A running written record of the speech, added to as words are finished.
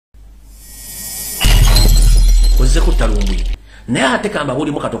nze kutta Lumbuye naye ate kamba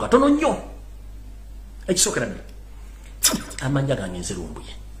buli mukato katono nnyo ekisookera ddala amanya gange nze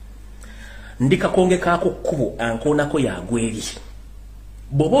Lumbuye ndikakonge kaako kkubo ankoonako yagweri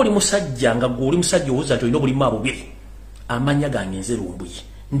bw'oba oli musajja nga gwe oli musajja owuza nti olina obulimu abubiri amanya gange nze Lumbuye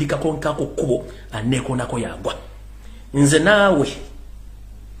ndikakonge kaako kkubo anneekoonako yagwa nze naawe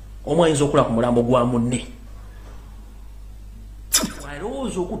omu ayinza okula ku mulambo gwa munne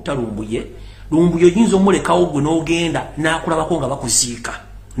alowooza okutta Lumbuye oyinza omulekawo gwe n'ogenda n'akulabako nga bakuziika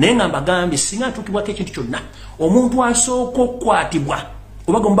naye nga mbagambye singa ntuukibwako ekintu kyonna omuntu asooka okukwatibwa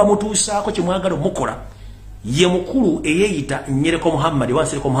oba gwe muba mutuusaako kye mwagala omukola ye mukulu eyeeyita Nsereko Muhammad wa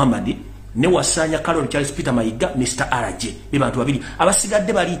Nsereko Muhammad ne Wasanya Carol Charles Peter Mayiga Mr. RJ be bantu babiri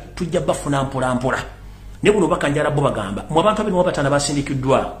abasigadde bali tujja bafuna mpola mpola ne buno bakanjala bo bagamba mu abantu abiri mu batana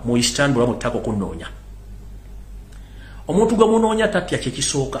basindikiddwa mu Istanbul mu ttako kunnoonya omuntu gwe munoonya tatya kye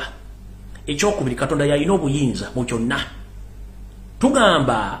kisooka ekyokubiri Katonda yalina obuyinza mu kyonna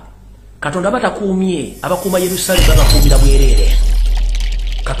tugamba Katonda batakuumye abakuuma Yerusalemu babakuumira bwereere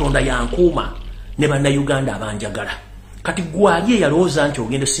Katonda yankuuma ne bannayuganda abanjagala kati gwali yalowooza nti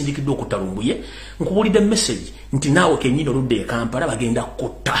ogenda osindikiddwa okutta Lumbuye nkubulidde message nti naawe kennyini oludde e Kampala bagenda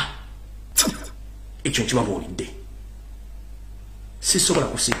kutta ekyo nkibabuulidde sisobola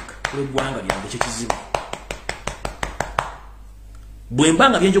kusirika olw'eggwanga lyange kyekizibu bwe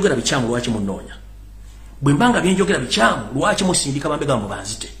mbanga byenjogera bikyamu lwaki munnoonya bwe mbanga byenjogera bikyamu lwaki musindika bambega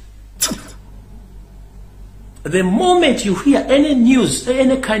mubanzite the moment you hear any news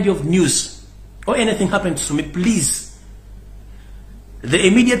any kind of news or anything happens to me please the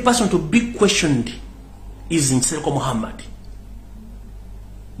immediate person to be questioned is Nsereko Muhammad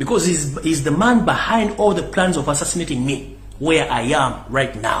because he's the man behind all the plans of assassinating me where I am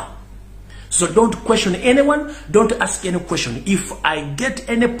right now. So don't question anyone, don't ask any question. If I get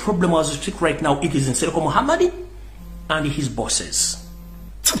any problem as I speak right now, it is Nsereko Muhammad and his bosses.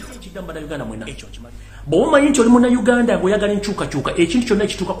 Bw'omanyi nti oli Munnayuganda bw'oyagala enkyukakyuka ekintu kyonna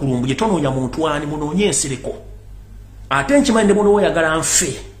ekituuka ku Lumbuye tonoonya muntu ani munoonye Nsereko ate nkimanyi ne muno oyagala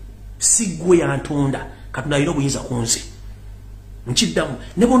nfe si ggwe yantunda Katonda alina obuyinza ku nze nkiddamu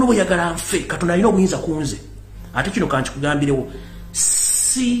ne bono oyagala nfe Katonda alina obuyinza ku nze ate kino kankikugambirewo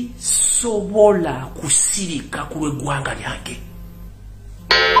si sobola kusirika ku lw'eggwanga lyange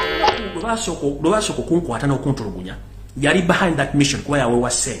lwe basooka okunkwata n'okuntulugunya yali behind that mission kuba yawe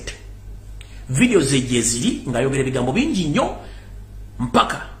wa sente video ze gye ziri ng'ayogera ebigambo bingi nnyo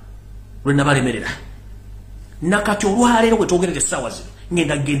mpaka lwe nabalemerera nakati olwaleero bwe twogerera essaawa zino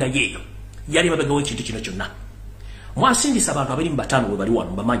ngenda yeeyo yali mabega w'ekintu kino kyonna mwasindisa abantu abiri mu bataano bwe bali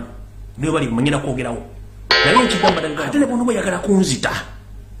wano mbamanyi niwe bali manyina kwogerawo naye nkigamba ate ne bono bweyagala kunzita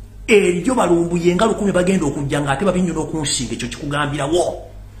eryo Lumbuye nga 100 bagenda okujja ng'ate babinyo n'okunsinga ekyo kikugambirawo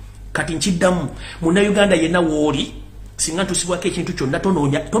kati nkiddamu Munnayuganda yenna wooli singa ntusibwako ekintu kyonna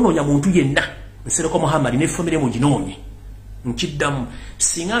tonoonya muntu yenna Nsereko Muhammad ne famire muginoonye nkiddamu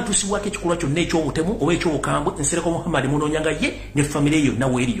singa ntusibwako ekikolwa kyonna eky'obutemu oba eky'obukambwe Nsereko Muhammad munoonyanga ye ne famire yonna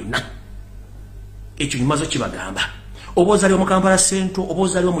weeri yonna ekyo nyimazo kibagamba oba ozaliwa mu Kampala Central oba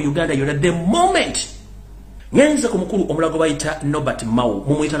ozaliwa mu Uganda yonna the moment ngenze ku mukulu omulago bayita Nobert Mao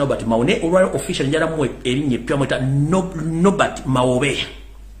mumuyita Nobert Mao ne olwali official njala mwe erinnya eppya muyita Nobert Maobe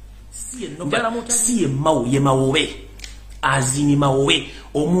si ye Mao ye Maobe azini Maobe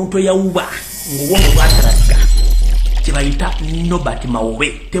omuntu eyawuba ng'obwongo bwatalaga kyebayita Nobert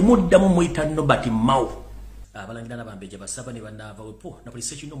Maobe temuddamu muyita Nobert Mao abalangira n'abambeja basaba ne bannaava wepo na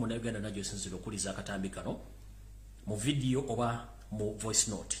polisi kino Munnayuganda najjo sinzira okuliza akatambi kano mu video oba mu voice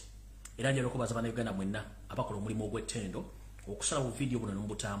note era njalo kubaza Bannayuganda mwenna abakola omulimu ogw'ettendo okusala mu video buno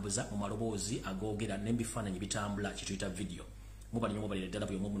n'omutambuza mu maloboozi agogera n'ebifaananyi bitambula kituyita video mubali nnyo mubalira ddala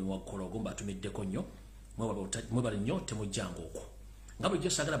buli omulimu wakukola ogomba atumiddeko nnyo mwebale nnyo temujjanga okwo nga bulijjo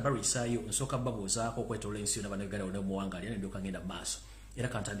saagala barisaayo nsooka babuuzaako okwetolola ensi yonna Bannayuganda wonna omuwangalya n'endyoka ngenda mu maaso era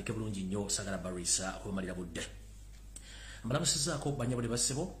kantandike bulungi nnyo saagala barisa okumalira budde mbalamusizaako banyabule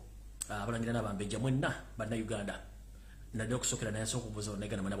bassebo abalangira n'abambejja mwenna Bannayuganda nadde okusookera naye asooka okubuuza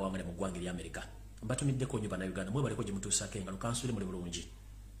Bannayuganda mwenna bawangale mu ggwanga ery'Amerika mbatumiddeko nnyo Bannayuganda mwebaleko gye mutuusaako engalo kansule muli bulungi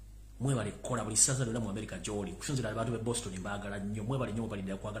mwebale kukola buli ssaza lyonna mu Amerika gy'oli okusinzira abantu b'e Boston mbaagala nnyo mwebale nnyo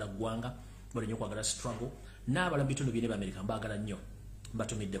mubalindira kwagala ggwanga mwebale nnyo kwagala struggle n'abala mu bitundu byonna by'Amerika mbaagala nnyo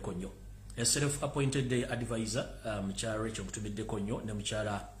mbatumiddeko nnyo self appointed advisor mukyala Rachel mutumiddeko nnyo ne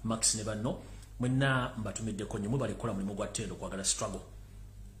mukyala Max ne banno mwenna mbatumiddeko nnyo mwebale kukola mulimu gwa ttendo kwagala struggle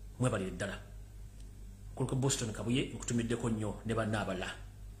mwebalire ddala kuluka Boston kabuye nkutumiddeko nnyo ne bannaabala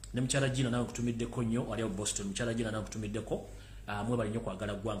ne mukyala Gina nawe nkutumiddeko nnyo wali Boston mukyala Gina nawe nkutumiddeko mwebale nnyo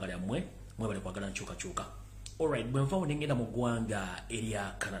kwagala ggwanga lyammwe mwebale kwagala nkyukakyuka alright bwe nvaawo ne ngenda mu ggwanga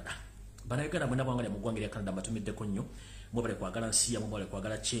erya Canada Bannayuganda mwenna bwangala mu ggwanga lya Canada mbatumiddeko nnyo mwebale kwagala nsi yammwe mwebale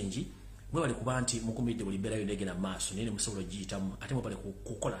kwagala change mwebale kuba nti mukumidde buli mbeera yonna egenda maaso naye ne musobola ogiyitamu ate mwebale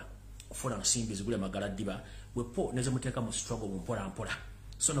kukola kufuna nsimbi zigule magala ddiba bwepo neze muteeka mu struggle mpola mpola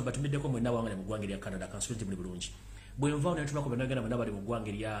so no batumiddeko mwenna bwangala mu ggwanga lya Canada kansulenti muli bulungi bwe nvaawo naye tumako bannayuganda mwenna bali mu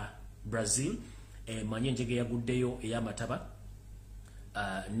ggwanga lya Brazil manye enjege yaguddeyo ey'amataba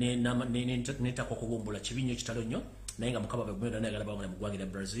netakwa kubumbula kibi nnyo kitalo nnyo naye nga mukama bagumira nayagala bawangala mu ggwanga lya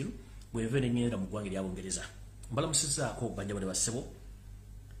Brazil bwenve nenyenda mu ggwanga lya Bungereza mbalamusizaako banjabale bassebo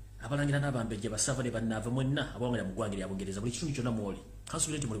abalangira n'abambejja basava ne bannaava mwenna abawangala mu ggwanga lya Bungereza buli kitundu kyonna mwoli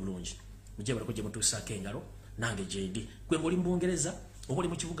kansulenti muli bulungi mujje baliko gye mutuusaako engalo nange gyendi gwe ng'oli mu Bungereza oba oli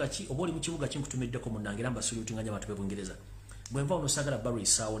mu kibuga ki oba oli mu kibuga ki nkutumiddeko munnange era mbasuluutinganya abantu b'e Bungereza bwenva ono saagala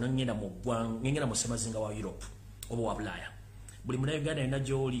barwisaawo nangenda mu semazinga wa Europe oba wa Bulaaya buli munnayuganda yonna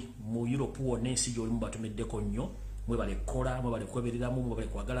gy'oli mu Europe wonna ensi gy'olimu batumiddeko nnyo mwebale kukola mwebale kwebereramu mwebale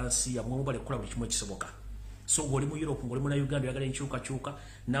kwagala nsi yammwe mwebale kukola buli kimu ekisoboka so ng'oli mu Europe ng'oli munnayuganda oyagala enkyukakyuka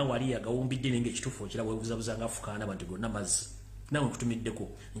naawe ali yagawumbidde naye ng'ekituufu okiraba weebuzabuza ng'afukaana bantu gonna mazzi naawe nkutumiddeko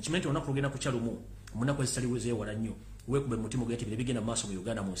nkimanyi nti olunaku lugenda kukya lumu munaku ezitali zeewala nnyo weekube mu mutima ogenda bigenda mu maaso mu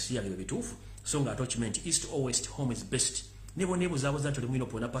Uganda mu nsi yange bituufu so nga ate okimanyi nti east or west home is best nebo nebuzabuza nti oli mu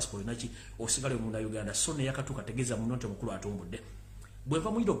Europe na passport naki osigale mu Uganda so ne yakatuuka tegeeza muno nti omukulu atumbudde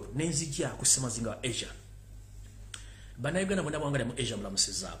bweva mu Europe nenzijja ku semazinga wa Asia bannayuganda mwenna bwangala mu Asia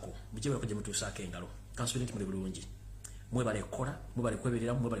mulamusizaako mujje bako gye mutuusaako engalo kansulenti muli bulungi mwebale kukola mwebale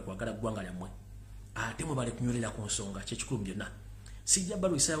kwebereramu mwebale kwagala ggwanga lyammwe ate mwebale kunywerera ku nsonga kyekikulu byonna sijja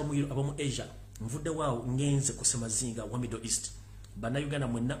balwisa abamu Asia nvudde waawo ngenze ku semazinga wa Middle East bannayuganda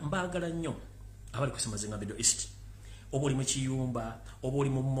mwenna mbaagala nnyo abali ku semazinga Middle East oba oli mu kiyumba oba oli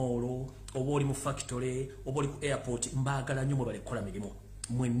mu moolo oba oli mu factory oba oli ku airport mbaagala nnyo mwebale kukola mirimu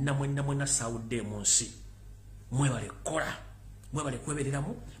mwenna saawudde mu nsi mwebale kukola mwebale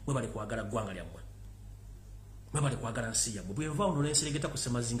kwebereramu mwebale kwagala ggwanga lyammwe mwebale kwagala nsi yammwe bwenva ono nenseregeta ku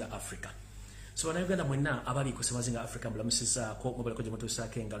semazinga Africa so bannayuganda mwenna abali ku semazinga Africa mulamusizaako mwebaleko gye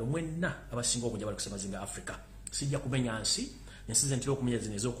mutuusaako engalo mwenna abasinga obungi abali ku semazinga Africa sijja kumenya nsi nensize ntira okumenya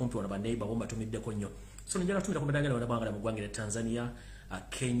zino ez'okumpi wano banneiba bo mbatumiddeko nnyo so njagala kutumira ku bannayuganda bonna bwangala mu ggwanga lya Tanzania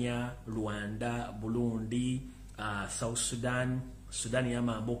Kenya Rwanda Burundi South Sudan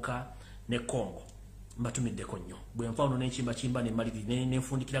y'amambuka ne Congo mbatumiddeko nnyo bwenva ono nenkimbakimba nemmaliri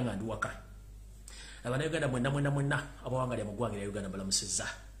nenfundikira nga ndi waka abannayuganda mwenna abawangalya mu ggwanga lya Uganda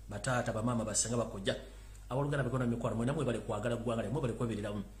mbalamusiza bataata bamaama basenga bakojja abaluganda bekona mikwano mwenna mwebale kwagala ggwanga lyammwe mwebale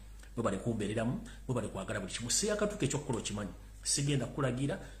kwebereramu mwebale kumbeereramu mwebale kwagala buli kimu si akatuuka ekyokukola okimanyi sigenda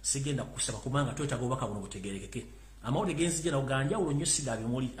kulagira sigenda kusaba kubanga twetaaga obubaka buno butegerekeke amawulire genzija nawo ganjawulo nnyo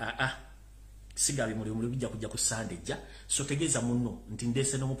sigabimuli sigabimuli bijja kujja ku Sande jja so tegeeza munno nti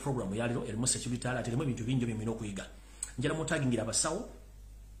ndeese no mu programu yaliro erimu security alert erimu ebintu bingi byemina okuyiga njala mutagingira abasawo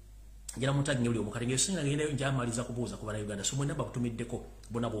njala mutagingira buli omukatenge singa ngenda njamaliza kubuuza ku bannayuganda so mwenna bakutumiddeko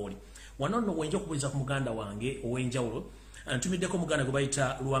bona booli wano nno wenja okubuuza ku muganda wange ow'enjawulo ntumiddeko muganda gwe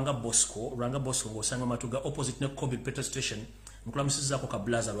bayita Langa Bosco ng'osanga matuga opposite ne Kobe petrol station nkulamusizaako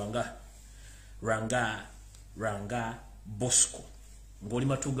kabulaza Langa Bosco ng'oli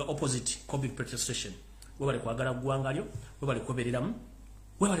matuga opposite Kobe petrol station webale kwagala ggwanga lyo webale kwebereramu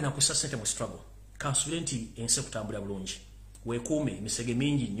webale nakussa ssente mu struggle kansubire nti ensi ekutambulira bulungi weekuume emisege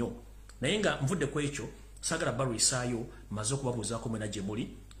mingi nnyo naye nga nvudde ku ekyo saagala balwisaayo maze okubabuuzaako mwena gye muli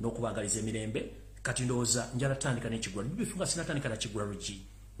n'okubaagaliza emirembe kati ndowooza njala tandika n'ekigula bifunga sinatandika na kigula lugi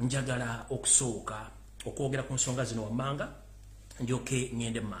njagala okusooka okwogera ku nsonga zino wammanga ndyoke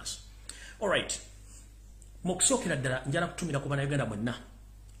ngende mu maaso alright mu kusookera ddala njala kutumira ku bannayuganda mwenna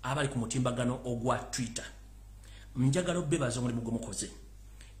abali ku mutimbagano ogwa Twitter njagala obbebaza omulimu gwe mukoze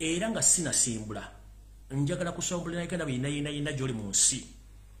era nga sinasimbula njagala kusombula Uganda yenna gy'oli mu nsi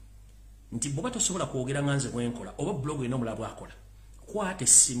nti bw'oba tosobola kwogera nga nze bwenkola oba blog eno omulala bwakola kwata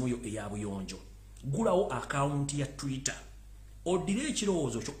essimu yo eya buyonjo gulawo akawunti ya Twitter oddire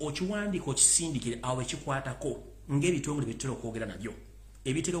ekirowoozo kyo okiwandiika okisindikire awo ekikwatako ng'ebitongole bitera okwogera nabyo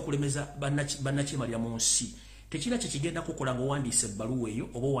ebitera okulemeza bannakyemalira mu nsi tekira kye kigenda kukola ng'owandiise ebbaluwa eyo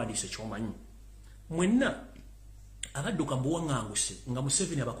oba owandiise ky'omanyi mwenna abadduka mbuwaŋŋanguse nga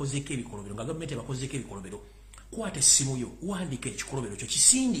Museveni abakozeeko ebikolobero nga gavumenti abakozeeko ebikolobero kwata essimu yo wandiika ekikolobero kyo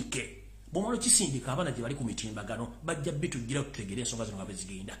kisindike bw'omala okisindika abaana gye bali ku mitimbagano bajja bitujjira tutegere ensonga zino nga bwe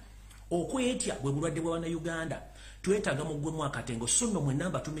zigenda okwetya bwe bulwadde bwa bannayuganda twetaaga muggwemu akatengo so nno mwenna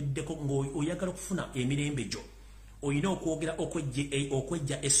mbatumiddeko ng'oyagala okufuna emirembe gyo oyina okwogera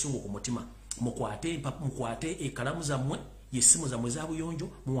okwejja essungu ku mutima mukwate ekalamu zammwe yessimu zammwe za buyonjo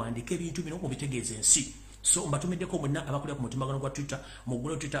muwandike ebintu bino mubitegeeza ensi so mbatumiddeko mwenna abakulira ku mutimbagano gwa Twitter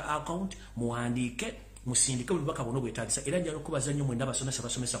mugule Twitter account muwandike musindike bubaka bono bwetagisa era njalo kubaza nnyo mwenda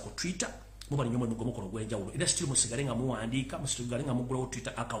basomesa ku Twitter mubali nnyo mu mukolo gwenjawulo era still musigale nga muwandiika musigale nga mugulawo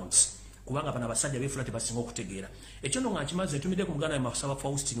Twitter accounts kubanga bana basajja befula tebasinga okutegeera ekyo nga kimaze tumide ku muganda Masaba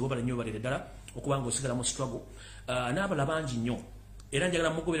Faustin wabala nnyo balere ddala okubanga osigala mu struggle n'abala bangi nnyo era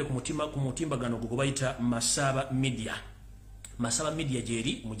njagala mugobere ku mutimbagano gwe bayita Masaba Media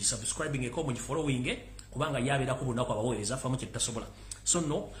jeri mugisubscribing eko mugifollowing kubanga yabeera ku bunaku abaweereza afamu kye tutasobola so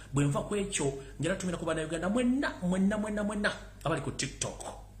no bwe nva ku ekyo njala tumira ku bana Uganda mwenna abali ku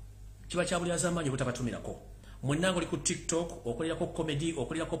TikTok kiba kya buli azamaanyi butabatumirako mwenna ngoli ku TikTok okolirako comedy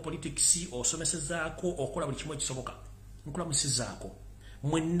okolirako politics osomesezaako okola buli kimu ekisoboka nkola musizaako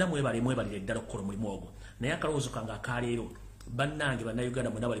mwenna mwebalire ddala okukola omulimu ogwo naye akalowoozo kange akaleero bannange bannayuganda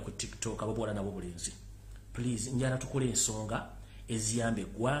mwenna bali ku TikTok abo bwala nabo bulenzi please njala tukole ensonga eziyamba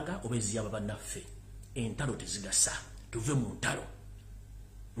eggwanga oba eziyamba bannaffe entalo tezigasa tuve mu ntalo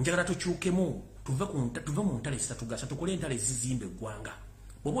njagala tukyukemu tuve mu ntalo ezitatugasa tukole entalo ezizimba eggwanga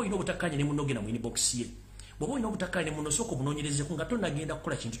bw'oba olina obutakkanya ne munno genda mu inbox ye bw'oba olina obutakkanya ne munno sooka obunoonyerezeko nga tonnagenda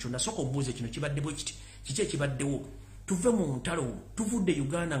kukola kintu kyonna sooka obuuze kino kibadde bwe kiki ekibaddewo tuve mu ntalo tuvudde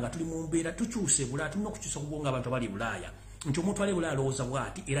Uganda nga tuli mu mbeera tukyuse Bulaaya tulina okukyusa kubonga abantu abali Bulaaya nti omuntu ali Bulaaya alowooza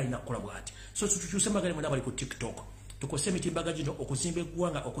bw'ati era alina kukola bw'ati so tukyuse magale mwena bali ku TikTok tukose emitibbaga gino okuzimba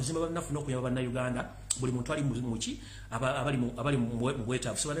eggwanga okuzimba bannaffe n'okuyamba bannayuganda buli muntu ali muki abali mu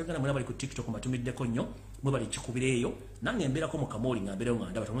bwetaavu so bannayuganda mwena bali ku TikTok mbatumiddeko nnyo mwe bali kikubira eyo nange mbeerako mu kamooli nga mbeerayo nga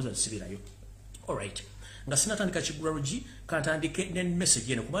ndaba tamuza nsibirayo alright nga sinatandika kigulalugi kantandike ne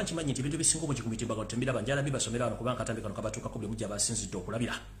message eno kubanga kimanyi nti ebintu bisinga obungi ku mitibbaga otembera banjala bibasomera wano kubanga katandika kano kabatuukako buli mujja basinzidde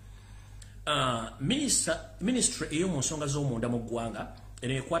okulabira ministry ey'omu nsonga z'omunda mu ggwanga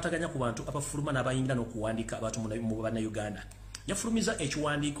eno ekwataganya ku bantu abafuluma n'abayingira n'okuwandiika abantu mu bannayuganda yafulumiza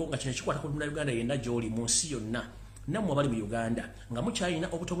ekiwandiiko nga kino kikwata ku munnayuganda yenna gy'oli mu nsi yonna nammwe abali mu Uganda nga mukyalina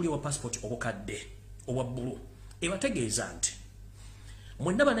obutobuli obwa passport obukadde obwa bbulu ebategeeza nti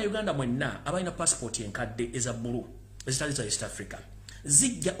mwenna bannayuganda mwenna abalina passport enkadde eza bbulu ezitali za East Africa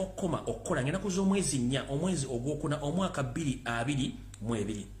zijja okukoma okukola ng'ennaku z'omwezi 4 omwezi ogwokuna omwaka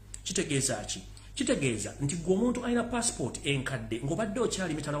 2022 kitegeeza ki kitegeeza nti gwe omuntu alina passport enkadde ng'obadde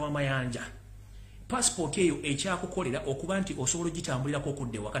okyali mitala w'amayanja passport eyo ekyakukolera okuba nti osobola ogitambulirako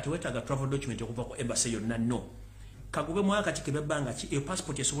okudde wakati weetaaga travel document okuva ku embassy yonna no kagube mwaka kikebebbanga ki eyo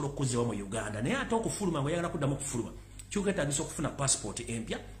passport esobola okukuzibwa mu Uganda naye ate okufuluma ng'oyagala kuddamu okufuluma kyoketaagisa okufuna passport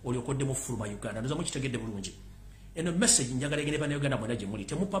empya olyokoddemu okufuluma Uganda ndoza mukitegedde bulungi eno message njagala egende bannayuganda mwena gye muli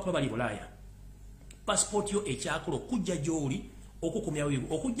temupapa bali Bulaaya passport yo ekyakola okujja gy'oli okukumyawo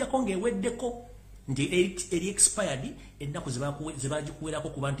okujjako ng'eweddeko nti eri expired ennaku zebagikuwerako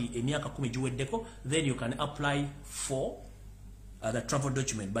kuba nti emyaka 10 giweddeko then you can apply for the travel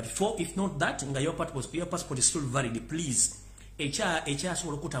document but if not that nga your passport is still valid please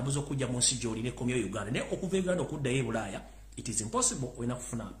ekyasobola okutambuza okujja mu nsi gy'oli nekomyawo Uganda naye okuva Uganda okuddayo e Bulaaya it is impossible olina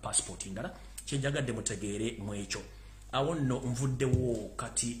kufuna passport ndala kyenjagadde mutegeere mu ekyo awo nno nvuddewo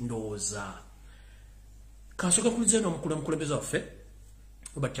kati ndowooza kansooka kuliza eno omukulembeze waffe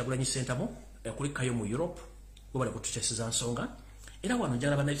Kyagulanyi Ssentamu kulikayo mu Europe webale kutukyesiza nsonga era wano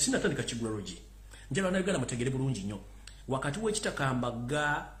njala banayi sinatandika kigulalugi njala bannayuganda mutegere bulungi nnyo wakati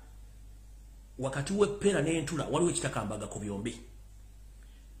w'ekitakambaga wakati w'eppeera n'entula waliwo ekitakambaga ku byombi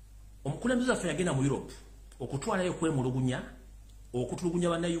omukulembeze waffe yagenda mu Europe okutwalayo kwemulugunya okutulugunya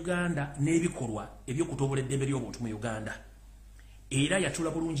bannayuganda n'ebikolwa eby'okutobola eddembe ly'obuntu mu Uganda era yatula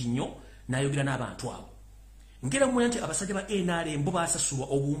bulungi nnyo n'ayogera n'abantu abo ngera mwe nti abasajja ba NRM bo basasulwa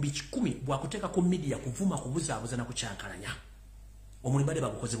obuwumbi 10 bwakuteekako media kuvuma kubuzaabuza na kucyankalanya omulimu bade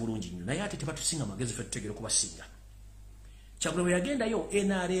bagukoze bulungi nnyo naye ate tebatusinga magezi ffe tutegere kubasinga Kyagulanyi bwe yagendayo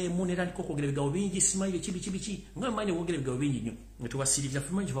NRM netandika okwogera ebigambo bingi simanyi biki nga mmanyi okwogera ebigambo bingi nnyo ne tubasiriza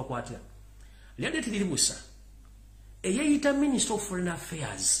ffe manyi kyebakwatira lyadde tiriribusa eyayita Minister of Foreign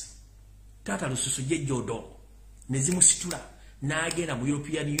Affairs Taata Lususu Jejjodo ne zimusitula n'agenda mu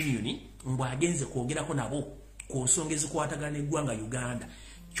European Union mbw'agenze kwogerako nabo ku nsonga ezikwatagana eggwanga Uganda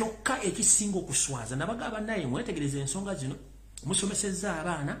kyokka ekisinga okuswaza nabagaba naye mwetegereza ensonga zino musomesezza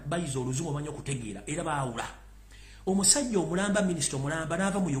abaana bayiza oluzungu omanyi okutegeera era baawula omusajja omulamba minisita omulamba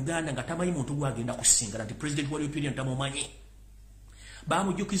n'ava mu Uganda nga tamanyi muntu gwagenda kusingana nti president wa European Union tamumanyi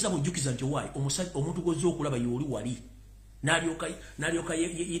bamujjukiza nti waayi omuntu gwoza okulaba yoli wali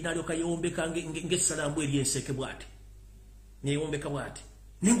n'alyoka yewombeka ng'essalambwa eri enseke bw'ati neyewombeka bw'ati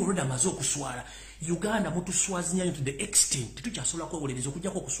naye ng'olwedde amaze okuswala Uganda mutuswazinya to the extent tukyasobola kwewolereza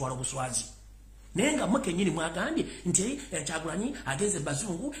okujjako okuswala obuswazi naye nga mmwe kennyini mwagambye nti Kyagulanyi agenze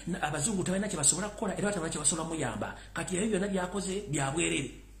abazungu tebalina kye basobola kukola era tebalina kye basobola muyamba kati ebyo byonna byakoze bya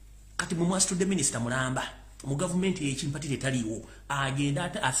bwerere kati mwe mwasitudde minisita mulamba mu government ekimpatire taliwo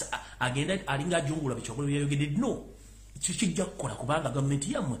agenda alinga ajungula bichokolo byayogedde no kijja kukola kubanga government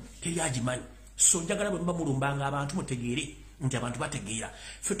yamwe teyagimanyi so njagala bwe mba mulumbanga abantu mutegeere nti abantu bategeera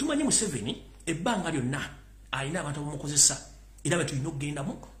ffe tumanyi Museveni ebbanga lyonna alina abantu abamukozesa era bwe tulina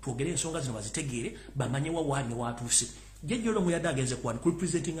okugendamu twogere ensonga zino bazitegeere bamanye wawaali ne watuuse jejjolo muyadde agenze kuwani ku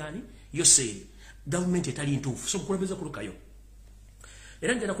representing ani yoseri government etali ntuufu so mukulembeze kulukayo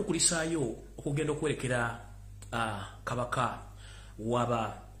era ngenda kukulisaayo okugenda okwerekera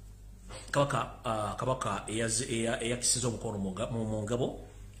kabaka eyakisiza omukono mu ngabo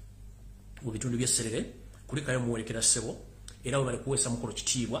mu bitundu by'esserere kulikayo muwerekera ssebo era we bali kuweesa mukolo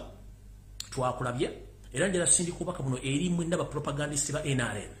kitiibwa twakulabye era njala sindi kubaka buno eri mwenna bapropagandisi ba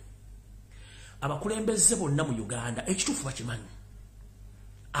NRM abakulembeze bonna mu Uganda ekituufu bakimanyi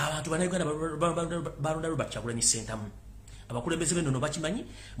abantu bannayuganda balonda Robert Kyagulanyi Ssentamu abakulembeze b'ennono bakimanyi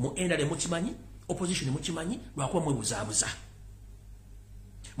mu NRM mukimanyi opposition mukimanyi lwakuba mwebuzaabuza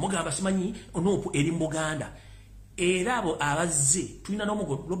mugamba simanyi onopu eri mu Buganda era abo abazze tulina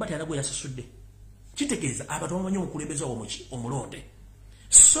n'omugo Robert Anagwe yasasudde kitegeeza abantu bamanyi omukulembeze wabo muki omulonde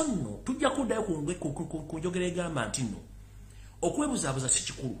so nno tujja kuddayo ku njogera egamba nti nno okwebuzaabuza si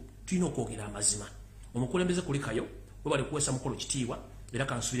kikulu tulina okwogera amazima omukulembeze kulikayo we bali kuweesa mukolo kitiibwa era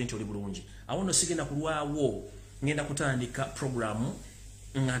kansubire nti oli bulungi awo nno sigenda kulwawo ngenda kutandika programu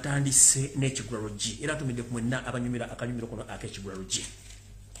nga ntandise n'ekigulalo G era tumidde ku mwenna abanyumira akanyumiro kono ak'ekigulalo G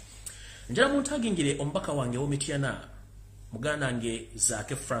njala muntagingire omubaka wange w'Omutyana muganda nge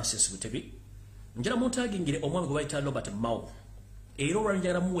Zaake Francis Butebi njala muntagingire omwami gwe bayita Robert Mao era olwali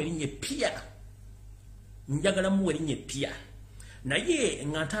njagala muwe erinnya ppya naye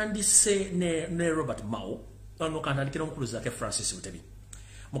nga ntandise ne Robert Mao ono kantandikira omukulu Zaake Francis Butebi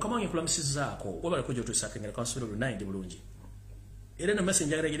mukama wange nkulamusizaako webale kujja otusaakengera kansubira olunayindi bulungi era no message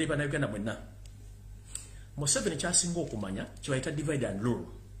njagala gire bannayuganda mwenna Museveni kyasinga okumanya kibayita divide and rule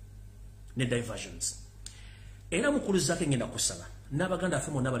ne diversions era mukulu Zaake ngenda kusala n'abaganda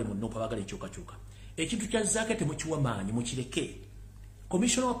affe mwonna bali mu nnupa bagala enkyukakyuka ekintu kya Zaake temukiwa maanyi mukireke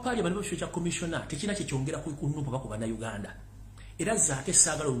commissioner wa parliament bwe kya commissioner tekina kyongerera ku nnupa bakuba na Uganda era Zaake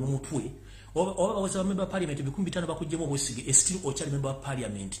saagala olumutwe oba baweza member parliament 15 bakujjemu obwesige still okyali member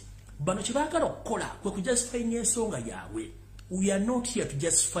parliament bano kibagala okukola kwe kujustify ensonga yaabwe. We are not here to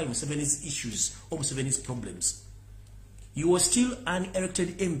justify Museveni's issues or Museveni's problems. You are still an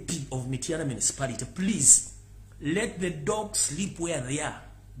elected MP of Mityana municipality. Please let the dogs sleep where they are.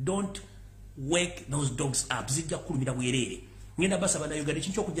 Don't wake those dogs up. Zijja kulumira bwerere. Ngenda basaba na Uganda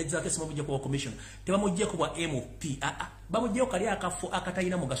kincho kujjaza kesi mabujja kwa commission. Tebamujje ko bwa MOP. Bamujje okali akafo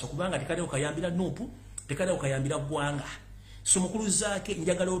akatayina mugaso kubanga tekade okayambira nupu, tekade okayambira gwanga. So mukulu Zaake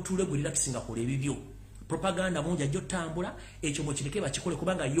njagala otule gwirira kisinga kole bibyo. Propaganda munja jjo tambula ekyo mukireke bakikole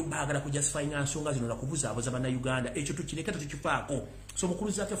kubanga yo bagala kujustify nsonga zino na kubuza bana Uganda ekyo tukireke tukifaako. So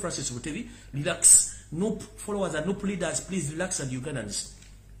mukulu Zaake Francis Butebi relax. Nope followers and nope leaders please relax and Ugandans.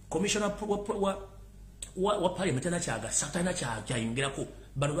 Commissioner wa parliament na kyaga satana kyayongerako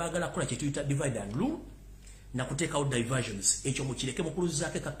bano bagala kola kye tuyita divide and rule na kuteka out diversions ekyo mukireke mukulu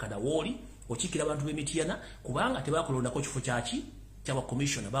Zaake kakkada woli okikira abantu b'Emityana kubanga tebakulondako kifo kyaki kyaba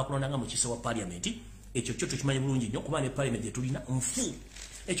commissioner bakulondanga mu kisa wa parliament ekyo kyo tukimanyi bulungi nnyo kubanga parliament etulina nfu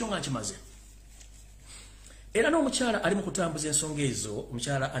ekyo nga kimaze era n'omukyala ali mu kutambuza ensonga ezo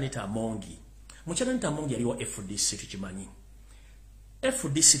omukyala Anita Amongi aliwo FDC tukimanyi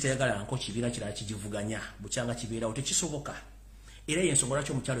FDC teyagala nko kibiira kirala kijivuganya bukyanga kibeerawo tekisoboka era yensonga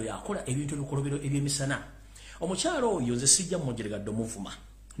lwaki omukyalo yakola ebintu ebikolobero ebyemisana omukyalo oyo nze sijja mumwogeregadde omuvuma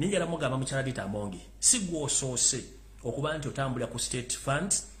ninjala mugamba mukyala Anita Amongi si gwe osoose okuba nti otambulira ku state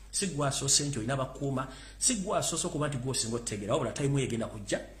funds si gwe asoose nti olina bakuuma si gwe asoose okuba nti gwe osinga otutegeera wabula tayimu yegenda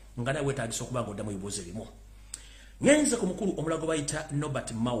kujja nga nawe weetaagisa okuba nga oddamu ebibuuzo ebimu ngenze ku mukulu omulago bayita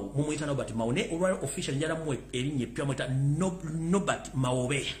Nobert Mao mumuyita Nobert Mao ne olwali official njala muwe erinnya eppya muyita Nobert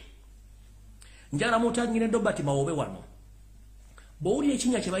Mawobe njala mutangire Nobert Mawobe wano bw'owulira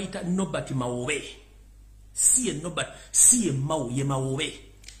ekinnya kye bayita Nobert Mawobe si ye Mao ye Mawobe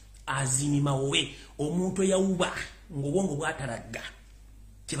azini Mawobe omuntu eyawuba ng'obwongo bwatalagga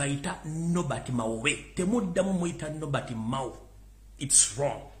kye bayita Nobert Mawobe temuddamu muyita Nobert Mao it's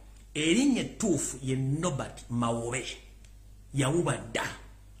wrong erinnya ettuufu ye Nobert Mawobe yawuba dda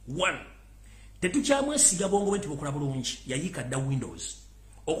 1 tetukyamwesiga bongo bwe nti bukola bulungi yayiika dda Windows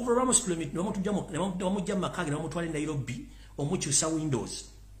okuva lwamu situlemit nomujja mu makage nomutwala Nairobi omukyusa Windows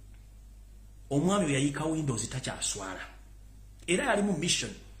omwami we yayiika Windows takyaswala era yali mu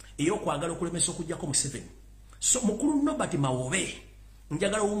mission ey'okwagala okulemesa okujjako Museveni so mukulu Nobert Mawobe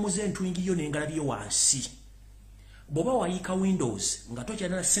njagala owumuze entwingiyo n'engalabiyo wansi boba wayiika Windows nga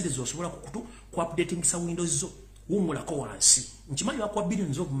tokyalina ssente z'osobola ku updating sa windows zo wumulako wansi nkimanyi bakwa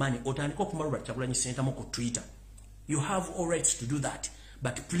billions of money otandika okumalula Kyagulanyi Center mu ku Twitter. You have all rights to do that,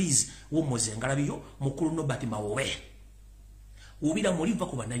 but please wumuze ngalabiyo mukulu Nobati Mawowe ubira muliva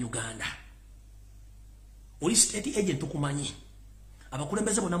ku bannayuganda oli state agent okumanyi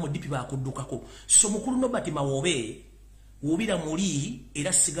abakulembeze bonna mu DP bakuddukako so mukulu Nobati Mawowe ubira muli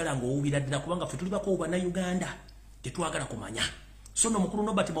era sigala ngo ubira ddala kubanga ffe tuli bako bannayuganda tetwagala kumanya so no mukulu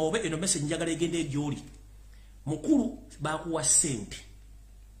Nobati Mawowe eno message njagala egende egyoli mukulu bakuwa sente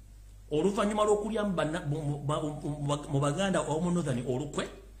oluvanyuma lw'okulya mu baganda omu northern olukwe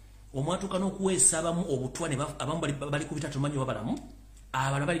omwatuka n'okuweesa abamu obutwa ne abamu bali ku bitatu manyi babalamu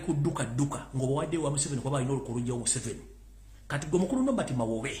abala bali ku dduka ng'obawadde wa Museveni kuba balina olukulunja Museveni kati gwe mukulu Nobati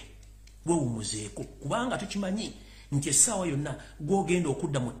Mawowe weewumuzeeko kubanga tukimanyi nti essaawa yonna gw'ogenda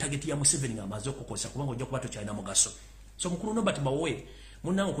okudda mu tageti ya Museveni ng'amaze okukozesa kubanga ojja kuba tokyalina mugaso so mukulu Nobati Mawowe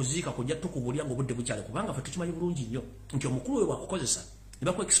munnange okuziika kujja tukubulya ng'obudde bukyale kubanga ffe tukimanyi bulungi nnyo nti omukulu we bwakukozesa ne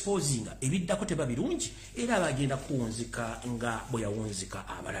bakuexposinga ebiddako teba birungi era bagenda kuwunzika nga bwe yawunzika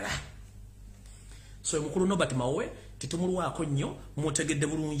abalala so omukulu Nobati Mawowe titumulwako nnyo mutegedde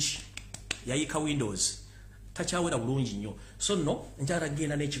bulungi yayika windows takyawera bulungi nnyo so nno njagala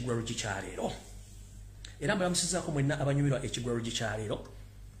genda n'ekigwaro kyaleero era mbalamusizaako mwenna abanyumirwa ekigwaro kyaleero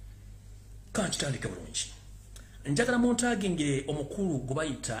kankitandike bulungi njagala muntagingire omukulu gwe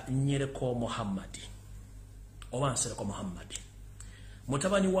bayita Nsereko Muhammad oba Nsereko Muhammad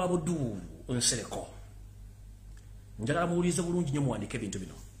mutabani wa Buduulu Nsereko njagala muwulize bulungi nnyo muwandike ebintu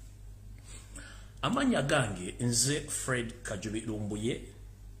bino amanya gange nze Fred Lumbuye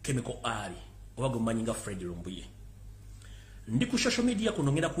Chemical Ali oba gwe mumanyi nga Fred Lumbuye ndi ku social media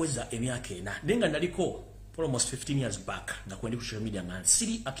kuno ngenda kuweza emyaka ena nenga naliko for almost 15 years back nga kwendi ku social media nga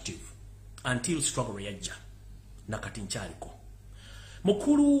siri active until struggle yajja nakati nchaliko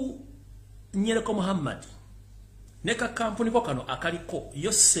mukulu Nsereko Muhammad neka kampuni ko kano akaliko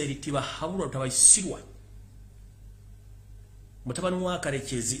yoseri tiba habulwa tabayisirwa mutabani wa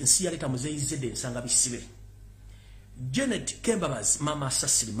karekezi nsi yaleta muzeyizede nsanga bisibe Janet Kembabaz mama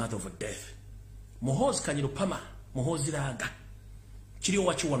assassin mother of death muhozi kanyiro pama muhozi Langa kiriyo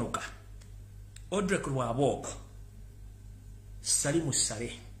wakiwanuka Odrek Lwabok Salimu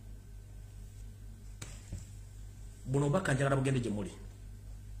Sale buno baka njagala bugende gye muli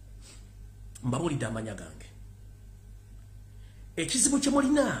mbabulidde amanya gange ekizibu kye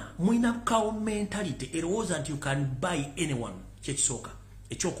mulina cow mentality erowooza nti you can buy anyone kyekisooka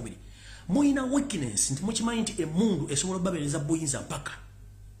ekyokubiri mulina weakness nti mukimanyi nti emundu esobola obabereza buyinza mpaka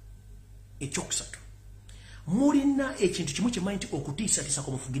ekyokusatu mulina ekintu kimu kimanyi nti okutiisatiisa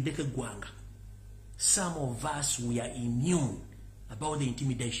kumufugiddeko eggwanga some of us we are immune about the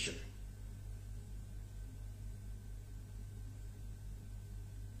intimidation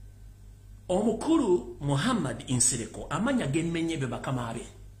omukulu Muhammad Nsereko amanya genmenye be bakamabe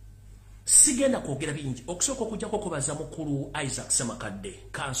sigenda kwogera bingi okusooka okujjako kubaza mukulu Isaac Semakadde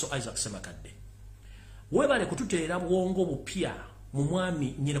kanso Isaac Semakadde webale kututeera bwongo bupya mu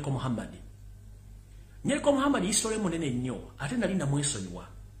mwami Nsereko Muhammad Nsereko Muhammad history munene nnyo ate nali namwesonyiwa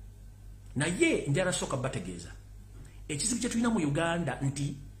naye njala soka bategeeza ekizibu kye tulina mu Uganda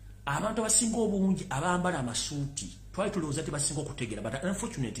nti abantu abasinga obungi abambala amasuuti twali tulowooza nti basinga okutegeera but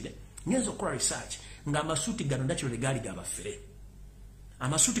unfortunately nyenzo okukola research nga amasuuti gano ndakiro legali gabafere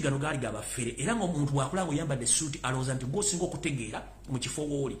amasuuti gano gali gabafere era ng'omuntu bw'akulanga oyambadde suuti alowooza nti gw'osinga okutegeera mu kifo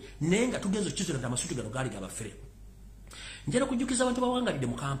wooli naye nga tugenza okukizula nti amasuuti gano gali gabafere njala okujjukiza abantu bawangalidde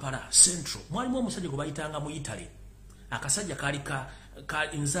mu Kampala Central mwalimu omusajja gwe bayitanga mu Italy akasajja kaali ka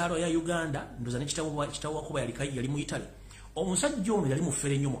nzaalo ya Uganda ndoza ne kitabu wakuba yali mu Italy omusajja ono yali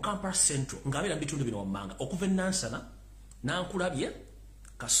mufere nnyo mu Kampala Central ng'abeera mu bitundu bino wammanga okuva Nansana Nankulabye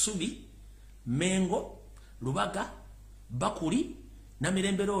Kasubi Mengo Lubaga Bakuli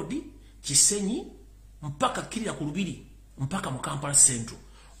Namirembe Road Kisenyi mpaka kirira ku Lubiri mpaka mu Kampala Central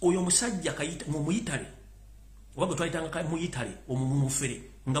oyo musajja kayita mu Italy wago twayitanga mu Italy omumufere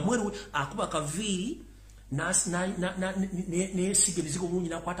nga mweru akuba kaviri ne sige bizigo bulungi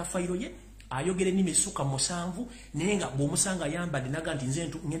nakwata fayiro ye ayogere nime suka musanvu nenga bw'omusanga yambadde naga nti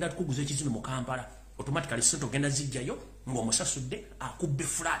nze ngenda tukuguza ekizimbe mu Kampala automatically sente ogenda zijjayo ng'omusasudde akubbe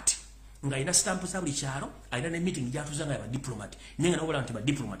flat nga ina stamp za buli kyalo alina ne meeting gyatuzanga aba diplomat nenga nawola nti ba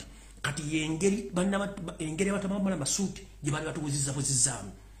diplomat kati yengeri engeri batamamala masuuti gye bali batuwuzizza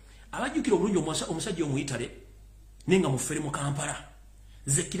buzizaamu abajjukira obulungi omusajja omuyitale nenga mufere mu Kampala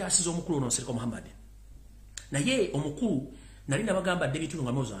ze kirasi z'omukulu ono Nsereko Muhammad naye omukulu nali nabagamba debitulu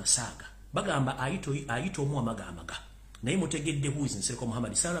nga mozo ansaaga bagamba ayito omu amagamaga naye mutegedde huizi Nsereko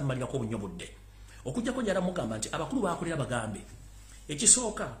Muhammad sala mmalirako obunyobudde okujjako njala mugamba nti abakulu bakolera bagambe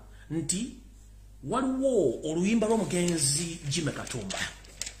ekisooka nti waliwo oluyimba lw'omugenzi Jimmy Katumba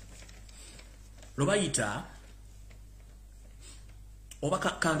lubayita oba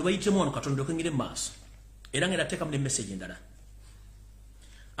kandu bayitemu wano Katonda okengere maaso era ngera teekamu ne message endala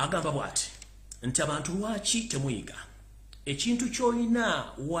agamba bw'ati nti abantu lwaki temuyiga ekintu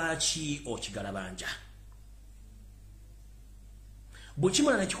ky'olina waaki okigalabanja bwe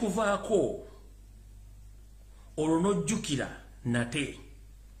kimala ne kikuvaako olwo n'ojjukira nate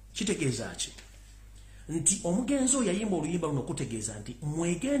kitegeeza ki nti omugenzi oyo yayimba oluyimba luno okutegeeza nti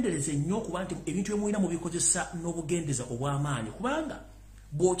mwegendereze nnyo okuba nti ebintu byemulina mubikozesa n'obugendeza obw'amaanyi kubanga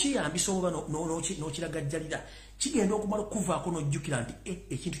bw'okiyambisa oba n'okiragajjalira kigenda okumala okuvaako n'ojjukira nti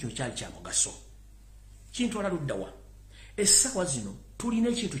ekintu kino kyali kya mugaso kintwala luddawa essaawa zino tulina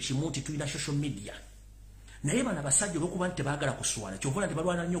ekintu kimu nti tulina social media naye bano abasajja olw'okuba nti tebaagala kuswala kyova nti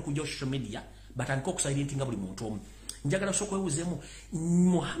balwana nnyo okujjawo social media batandika okusayirintinga buli muntu omu njagala sooka webuuzeemu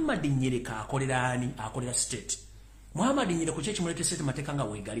Muhammad Nsereko akolera ani akolera state Muhammad Nsereko kyekimuleeta state mateeka nga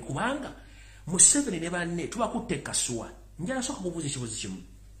weegali kubanga Museveni ne banne tubakutte kasuwa njagala sooka kubuuza ekibuuzo kimu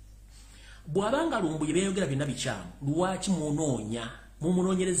bw'abanga Lumbuye beeyogera byonna bikyamu lwaki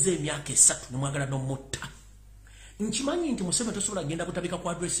mumunonyereza emyaka 3 ne mwagala n'omutta nkimanyi nti Museveni tosobola genda butabika ku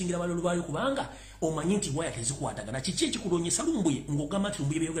addressingira balolu baayo kubanga omanyi nti waya tezikwatagana kiki ekikulonyesa Lumbuye ng'ogamba nti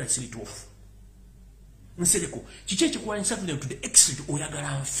Lumbuye beeyogera si bituufu Nsereko kiki ekikulanyisa to the extent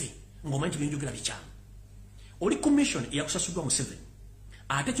oyagala nfe ng'omanyi nti byenjogera bikyamu oli commission eyakusasuddwa Museveni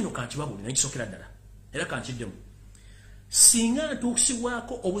ate kino kankibabuli nakisookera ddala era kankiddemu singa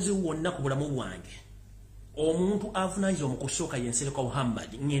ntuusibwako obuzibu bwonna ku bulamu bwange omuntu avunaanyizibwa mu kusooka ye Nsereko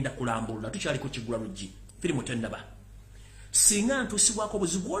Muhammad ngenda kulambulula tukyali ku Kigula Luggi firimu tennaba singa ntuusibwako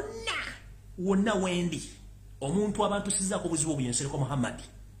obuzibu wonna wendi omuntu abantuusizzaako obuzibu obwo ye Nsereko Muhammad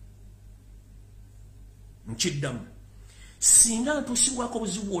nkiddamu singa ntuusibwako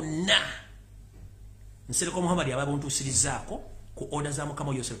obuzibu bwonna Nsereko Muhammad aba buntuusirizaako ku oda za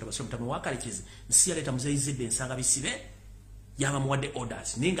Mukama Yosef Tabasiro mutami wa ARKRICH nsi yaleeta muzeyizidde ensanga bisibe yaba muwadde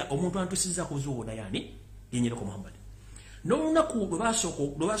orders ninga omuntu antuusirizaako obuzibu bwonna yani ye Nsereko Muhammad n'olunaku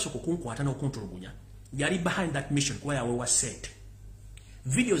lwe basooka okunkwata n'okuntulugunya yali behind that mission kuba yawe wa sent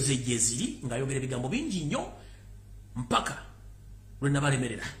video ze gye ziri ng'ayogera ebigambo bingi nnyo mpaka lwe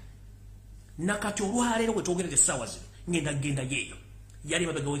nabalemerera nakati olwaleero bwe twogerera essaawa zino ngenda yeeyo yali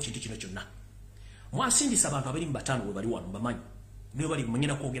mabegawo ekintu kino kyonna mwasindisa abantu 25 bwe bali wano bamanyi nibo bali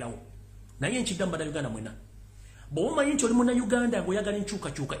manyina kwogerawo naye nkiddamu bannayuganda mwena bw'omanyi nti oli munnayuganda ng'oyagala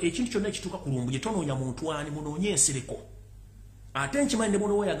enkyukakyuka ekintu kyonna ekituuka ku Lumbuye tonoonya muntu ani munoonye Nsereko ate nkimanyi ne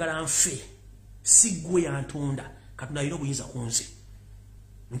muno oyagala nfe si ggwe yantunda Katonda alina obuyinza ku nze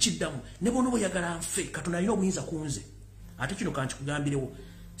nkiddamu ne bono oyagala nfe Katonda alina obuyinza ku nze ate kino kankikugambirewo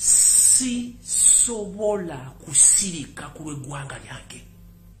si sobola kusirika ku lw'eggwanga lyange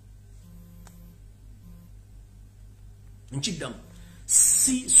nkiddamu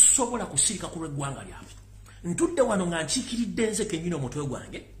si sobola kusirika ku lw'eggwanga lyange ntudde wano nga nkiikiridde nze kennyini omutwe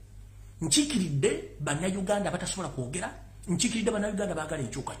gwange nkiikiridde bannayuganda batasobola kwogera nkiikiridde bannayuganda baagala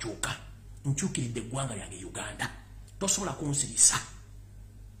enkyukakyuka nkyukiridde eggwanga lyange Uganda tosobola kunsirisa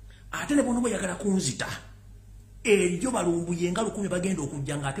ate ne bono bweyagala kunzita eryo Balumbuye nga 10 bagenda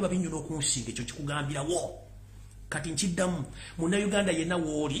okujja nga ate babinyo n'okunsinga ekyo kikugambirawo kati nkiddamu munnayuganda yenna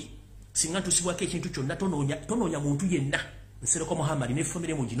wooli singa ntusibwako ekintu kyonna tonoonya muntu yenna Nsereko Muhammad ne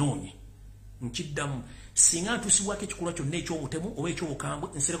famire mu ginoonye nkiddamu singa ntusibwako ekikolwa kyonna eky'obutemu oba eky'obukambwe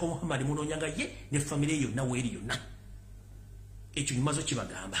Nsereko Muhammad munoonyanga ye ne famire yonna weeri yonna ekyo nyimazo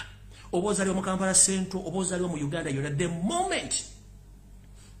kibagamba oba ozaliwa mu Kampala Central oba ozaliwa mu Uganda yonna the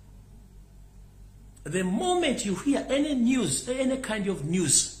moment you hear any news, any kind of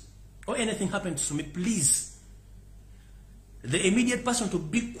news, or anything happens to me, please, the immediate person to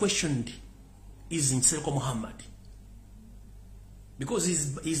be questioned is Nsereko Muhammad. Because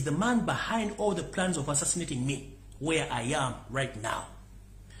he's the man behind all the plans of assassinating me, where I am right now.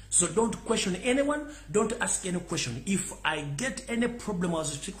 So don't question anyone, don't ask any question. If I get any problem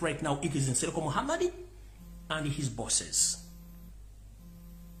as I speak right now, it is Nsereko Muhammad and his bosses.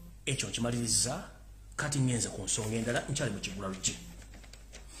 Ekyo nkimaliriza kati ngenze ku nsonga endala nkyali mu Kigula Luggi.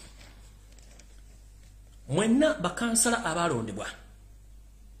 Mwenna bakansala abalondebwa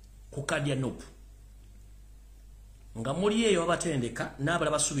ku kadi ya NOP nga muli eyo abatendeka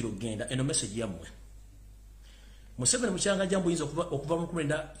n'abalala basuubira okugenda eno message yammwe. Museveni mukyanga jambo yinza okuva mu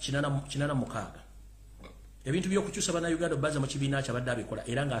 1986 ebintu by'okukyusa bannayuganda baza mu kibiina kyabadde abikola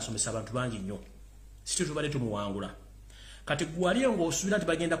era ng'asomesa abantu bangi nnyo sitwe tubadde tumuwangula kati gwali ng'osuubira nti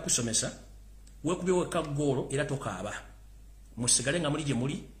bagenda kusomesa weekubye wekka ggoolo era tokaaba musigale nga muli gye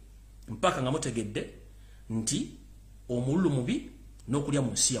muli mpaka nga mutegedde nti omululu mubi n'okulya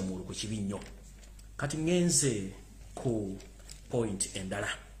mu nsi yammwe ku kibi nnyo kati ngenze ku point endala.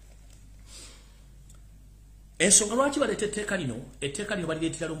 Ensonga lwaki baleeta etteeka lino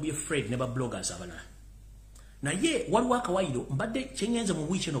balireetera Lumbuye Fred ne ba bloggers abalala. Naye waliwo akawairo mbadde kyengenze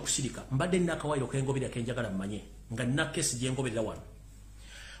mu wiiki eno okusirika mbadde nina akawairo kengobera kenjagala mmanye nga nina kesi gyengoberera wano.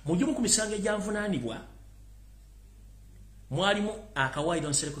 Mu gimu ku misango egyanvunaanibwa mwalimu akawairo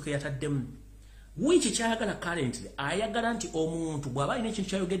Nsereko ke yataddemu. Wiiki kyayagala currently ayagala nti omuntu bw'aba alina ekintu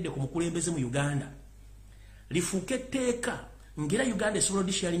kyayogedde ku mukulembeze mu Uganda lifuuke etteeka ngera Uganda esobola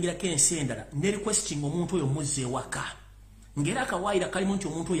odishyalingirako ensi endala ne requesting omuntu oyo muzze ewaka. Ngera akawaira kalimu nti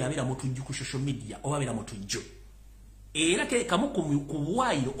omuntu oyo abeera mutujju ku social media oba abeera mutujju. Era kamu ku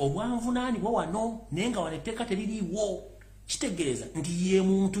bwairo obwanvunaanibwa wano naye nga wano etteeka teririiwo. Kitegeeza nti ye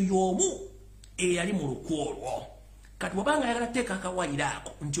muntu y'omu eyali mu lukwo olwo. Kati bw'obanga ayagala tteeka akawaira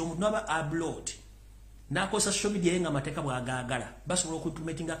ako nti omuntu n'aba abroad n'akozesa social media ye nga amateeka bw'agaagala basobola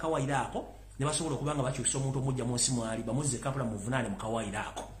okuimplementinga akawaira ako ne basobola okuba nga bakyusa omuntu omujja mu nsi mwali bamuzze Kampala muvunaane mu kawaira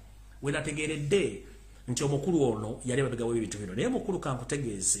ako. We nategeeredde nti omukulu ono yali ababegawo ebintu bino naye mukulu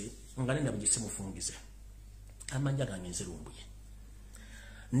kankutegeeze nga nenda bugisi mufungize. Amanja gange nze Lumbuye.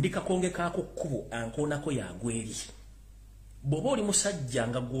 Ndikakonge kaako kkubo ankoonako yagweri. Bw'oba oli musajja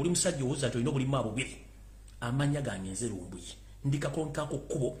nga gwe oli musajja owuza nti olina obulimu abubiri. Amanya gange nze Lumbuye. Ndikakonge kaako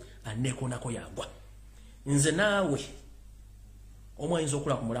kkubo anneekoonako yagwa. Nze naawe omu ayinza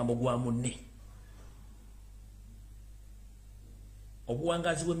okula ku mulambo gwa munne.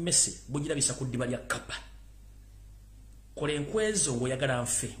 Obuwangazi bw'emmese bugirabisa ku ddiba lya Kapa. Kola enkwezo ng'oyagala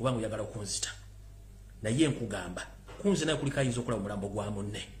nfe oba ng'oyagala okunzita. Naye nkugamba kunze naye kuliko ayinza okula ku mulambo gwa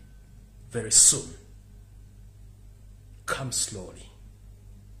munne. Very soon. Come slowly.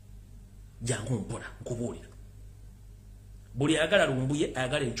 Jangu mpola nkubuulira. Buli ayagala Lumbuye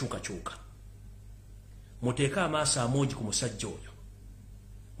ayagala enkyukakyuka. Muteeka amaaso amongi ku musajja oyo.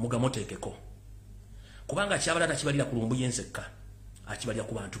 Mugamuteekeko. Kubanga kyabala takibalira ku Lumbuye nzekka. Akibalira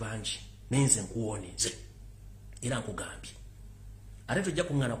ku bantu bangi. Nenze nkuwoneze. Era nkugambye. Ate tujja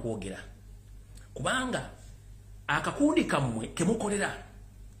kuŋŋaana kwogera. Kubanga akakundi kammwe kemukolera.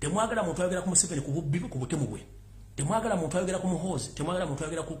 Temwagala muntu ayogera ku Museveni ku bubbi ku butemu bwe. Temwagala muntu ayogera ku Muhoozi. Temwagala muntu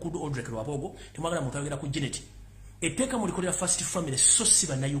ayogera ku Kudu Odrek Lwabogo. Temwagala muntu ayogera ku Janet. Etteeka mulikolera First Family so si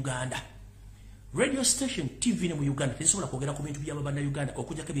bannayuganda. Radio station TV ne mu Uganda tesobola kwogera ku bintu by'aba bannayuganda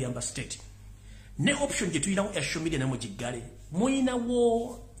okujjako ebyamba state. Ne option gye tulinawo ya social media namwe giggale.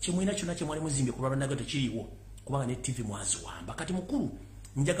 Muyinawo kyemuyina kyonna kye mwali muzimbye ku lwabanaga tekiriiwo kubanga ne TV mwaziwamba. Kati mukulu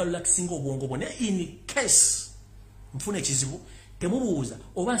njagala olakisinga obwongo bwo ne in case nfuna ekizibu temubuuza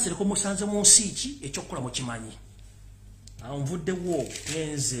oba Nsereko musanze mu nsi ki ekyokukola mukimanyi. Awo nvuddewo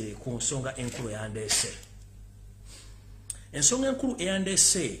ngenze ku nsonga enkulu eyandeese. Ensonga enkulu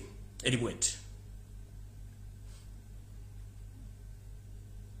eyandeese eri bweti.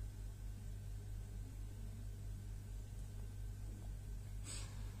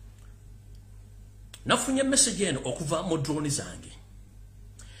 Nafunye message eno okuva mu drone zange.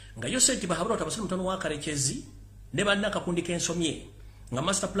 Nga yose bahabura tabasulu mutano wa ARKRICH ne bannaka kundi kensomye nga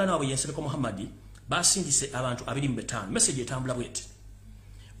master plan wabwe Nsereko Muhammad basingise abantu 25. Message etambula bweti.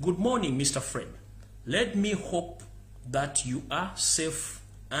 Good morning Mr. Fred. Let me hope that you are safe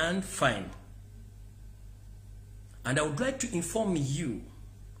and fine. And I would like to inform you,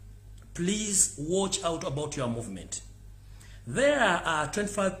 please watch out about your movement. There are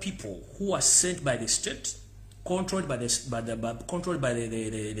 25 people who are sent by the state, controlled by the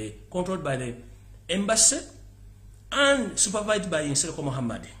embassy, and supervised by Nsereko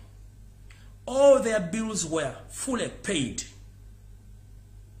Muhammad. All their bills were fully paid,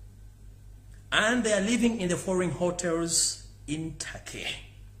 and they are living in the foreign hotels in Turkey,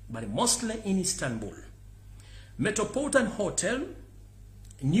 but mostly in Istanbul. Metropolitan Hotel,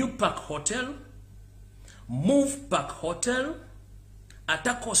 New Park Hotel, Move Park Hotel,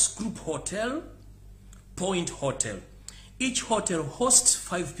 Atakos Group Hotel, Point Hotel. Each hotel hosts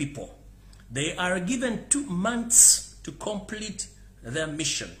 5 people. They are given 2 months to complete their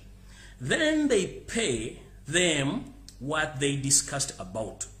mission. Then they pay them what they discussed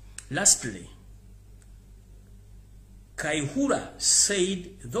about. Lastly, Kaihura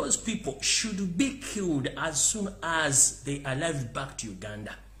said those people should be killed as soon as they arrived back to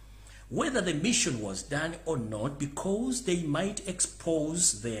Uganda, whether the mission was done or not, because they might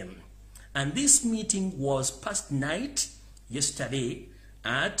expose them. And this meeting was past night yesterday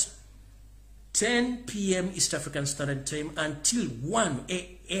at 10 p.m. East African Standard Time until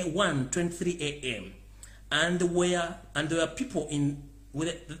 1:23 a.m. And those people who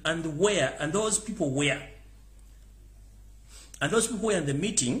were in the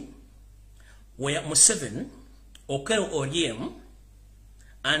meeting were Museveni, Okero Oryem,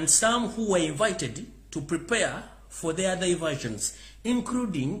 and some who were invited to prepare for their diversions,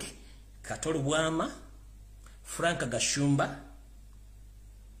 including Katolubwama, Frank Gashumba,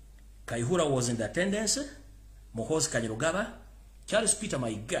 Kaihura was in the attendance, Muhoozi Kanyarugaba, Charles Peter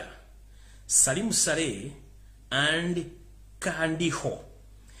Mayiga, Salim Sare, and Kandiho.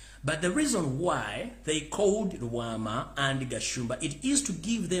 But the reason why they called Lubwama and Gashumba, it is to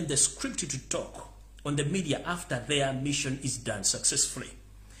give them the script to talk on the media after their mission is done successfully.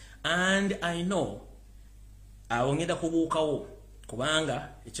 And I know,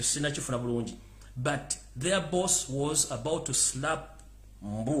 but their boss was about to slap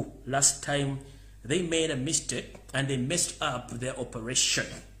Mbu last time they made a mistake and they messed up their operation.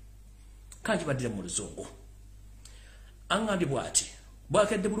 Kanji badire mu luzungu. Angandi bwati.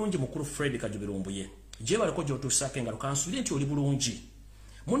 Bwakedde bulungi mukulu Fred Lumbuye. Je baliko jotusake nga lukansuli nti oli bulungi.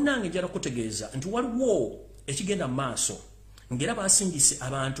 Munnange njala kutegeeza nti waliwo ekigenda maaso. Ngera basingise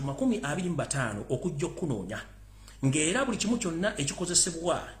abantu 25 okujja okunoonya. Ngera buli kimu kyonna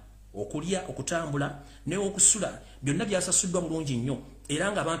ekikozesebwa okulya okutambula ne okusula byonna byasasuddwa bulungi nnyo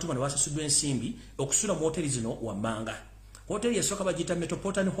era nga abantu bano basasuddwa ensimbi okusula mu hoteli zino wammanga. Hoteli esooka bagiyita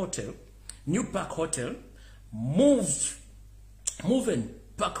Metropolitan Hotel, New Park Hotel, Moven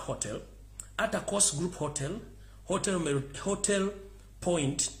Park Hotel, Atacos Group Hotel, Hotel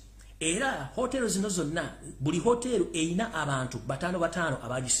Point. Era hotel zino zonna buli hotel eina abantu batano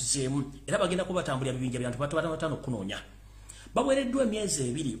abagisizeemu era bagenda kubatambulira bibinja byantu batano kunoonya. Bawereddwa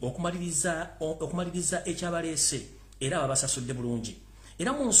emyezi 2 okumaliriza ekyabaleese era babasasudde bulungi.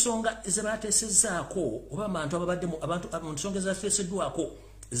 Era mu nsonga ezabateesezzaako oba abantu ababaddemu abantu mu nsonga ezateeseddwako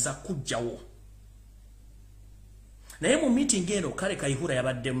za kujjawo. Naye mu meeting eno kale Kaihura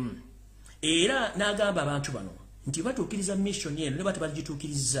yabaddemu era n'agamba abantu bano nti batuukiriza mission eno ne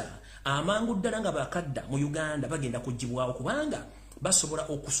batagituukiriza amangu ddala nga bakadda mu Uganda bagenda kugibwawo kubanga basobola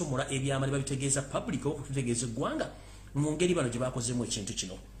okusomola ebyamali babitegeeza public okutegeeza eggwanga mu ngeri bano gye bakozeemu ekintu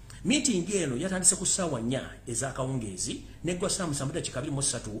kino. Meeting eno yatandise ku ssaawa 4 ez'akawungeezi neggwa ssaawa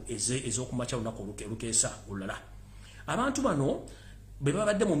 7:23 ez'okumakya olunaku olukeesa olulala. Abantu bano bwe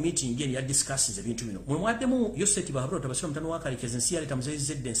babadde mu meeting eno ya discussions ebintu bino. Mwe mwaddemu Yoseti Bahabulota basira mutano wa ARKRICH ensi yaleeta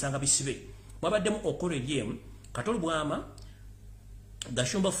muzeyizedde ensanga bisibe. Mwabaddemu Okunonyereza, Katolubwama,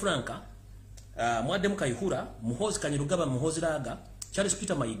 Gashumba Franka, mwaddemu Kaihura, Muhoozi Kanyarugaba, Muhoozi Laga, Charles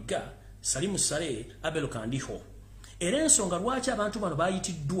Peter Mayiga, Salim Sare, Abel Kandiho. Era ensonga lwaki abantu bano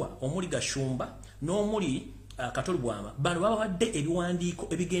bayitiddwa omuli Gashumba n'omuli Katolubwama bano babawadde ebiwandiiko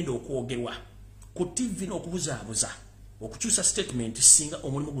ebigenda okwogerwa ku TV n'okubuzaabuza okukyusa statement singa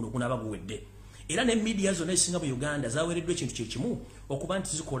omulimu guno gunaaba guwedde. Era ne media zonna ezisinga mu Uganda zaweereddwa ekintu kye kimu okuba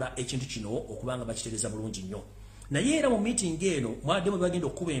nti zikola ekintu kino okubanga bakitereeza bulungi nnyo. Naye era mu meeting eno mwaddemu bagenda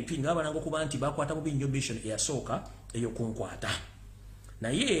okuba empini nga balanga okuba nti bakwata bubi nnyo mission eyasooka ey'okunkwata.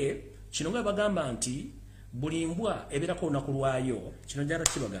 Naye kino nga bagamba nti buli mbwa ebeerako olunaku lwayo, kino njala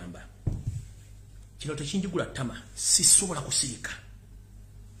kibagamba. Kino tekinjigula ttama, sisobola kusirika.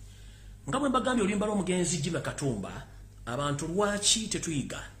 Nga bwe mbagambye olimba lw'omugenzi Jimmy Katumba, abantu lwaki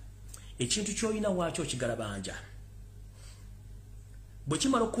tetuyiga ekintu ky'olina waakyo kigalabanja. Bwe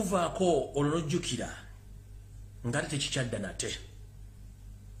kimala okuvaako olw'ojjukira nga tekikyadda nate.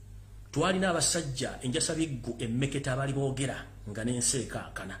 Twalina abasajja enjasa biggu emmeketa abaali boogera nga n'ensi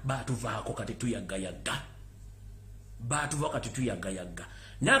ekankana baatuvaako kati tuyagayagga.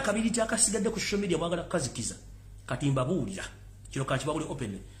 N'akabiri akasigadde ku social media mwagala kukazikiza kati mbabuulira kino kakibawuli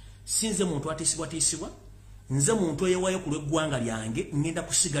open. Sinze muntu atiisibwa, nze muntu eyewayo ku lw'eggwanga lyange ngenda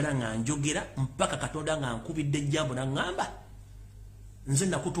kusigala nga njogera mpaka Katonda nga nkubidde ejjambo n'aŋŋamba nze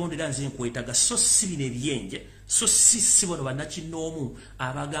nakutondera nze nkwetaga so si bino ebyenje so si bano bannakinnoomu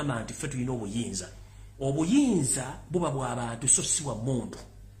abagamba nti ffe tulina obuyinza. Obuyinza buba bw'abantu so si bwa muntu.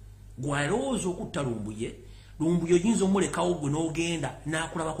 Gw'alowooza okutta Lumbuye oyinza omulekawo gwe n'ogenda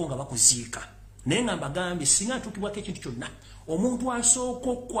n'akulabako nga bakuziika. Naye nga mbagambye singa ntuukibwako ekintu kyonna omuntu asooka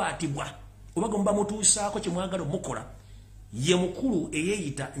okukwatibwa oba gwe muba mutuusaako kye mwagala omukola ye mukulu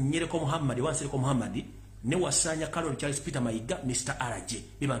eyeeyita Nsereko Muhammad ne Wasaanya Carol Charles Peter Mayiga Mr.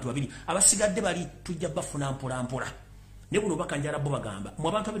 RJ. Be bantu babiri abasigadde bali tujja bafuna mpola. Ne buno bakanjala bo bagamba mu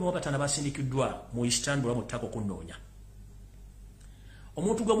abantu abiri wabatana basindikiddwa mu Istanbul mu ttaka okunoonya.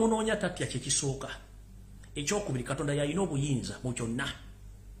 Omuntu gwe munoonya tatya kye kisooka. Ekyokubiri Katonda yalina obuyinza mu kyonna.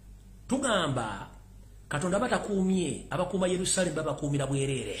 Tugamba Katonda batakuumye abakuuma Yerusalemu babakuumira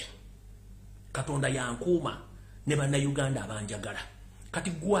bwereere. Katonda yankuuma ne bannayuganda abanjagala.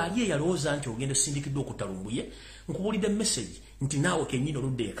 Kati gwali yalowooza nti ogenda osindikiddwa okutta Lumbuye, nkubulidde message nti naawe kennyini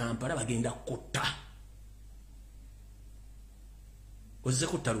oludde e Kampala bagenda kutta. Ozze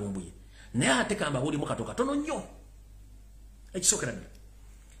kutta Lumbuye. Naye ate kamba bulimu katono nnyo. Ekisookera ddala.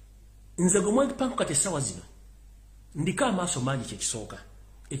 nze gwe mwepanku kati essaawa zino ndika amaaso mangi kyekisooka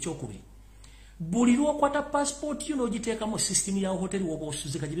ekyokubiri buli lwokwata passport yo n'ogiteekamu system ya hoteli woba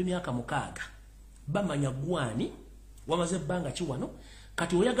osuze kagibe emyaka 6 bamanya gwani wamaze ebbanga ki wano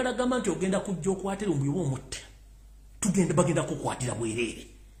kati oyagala gamba nti ogenda kujja okwatira ombuyo omutte bagenda kukwatira bwereere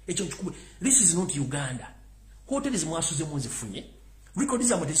ekyo nkikubiri. This is not Uganda. Hotels mwasuze munzifunye records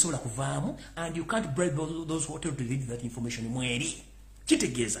zammwe tezisobola kuvaamu and you can't bribe those hotels to read that information mweri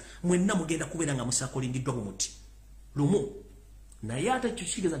kitegeeza mwenna mugenda kubeera nga musaakolingiddwa mu muti lumu naye ate ekyo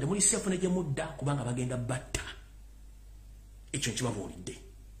kitegeeza nti muli seefu ne gye mudda kubanga bagenda batta ekyo nkibabuulidde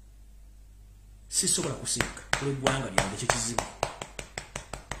sisobola kusiika kuleggwanga lyange ekyo kizibu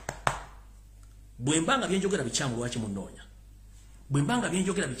bwe mbanga byenjogera bikyamu lwaki munnoonya bwe mbanga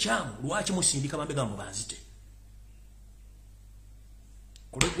byenjogera bikyamu lwaki musindika bambega mu banzite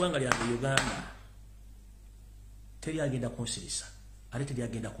kuleggwanga lyange Uganda teri agenda kunsirisa ate teri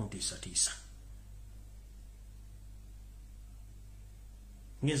agenda kuntiisatiisa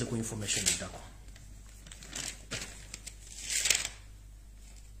ngenze ku information endako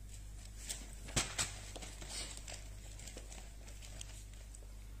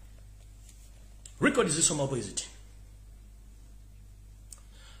record zisoma bweziti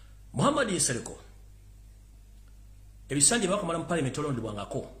Nsereko ebisanje bakamala mu parliament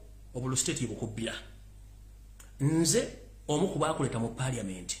olondebwangako obulu state bukubbira nze omu ku baakuleta mu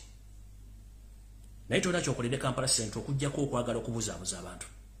parliament naye tolina kyokoledde Kampala Central okujjako okwagala okubuzaabuza abantu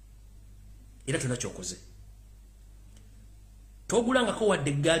era tolina kyokoze togulangako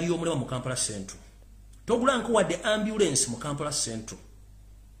wadde eggaali y'omulema mu Kampala Central togulangako wadde ambulance mu Kampala Central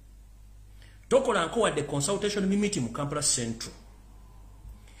tokolangako wadde consultation meeting mu Kampala Central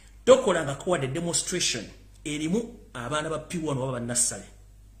tokolangako wadde demonstration erimu abaana ba P1 oba bannassale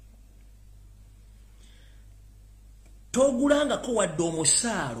togulangako wadde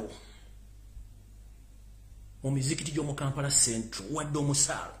omusaalo mu mizikiti gy'omu Kampala Central wadde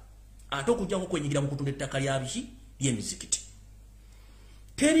omusaalo ate okujjako kwenyigira mu kutunda ettaka lya biki ly'emizikiti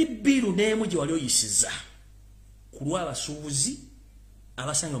teri biru n'emu gye wali oyisiza ku lw'abasuubuzi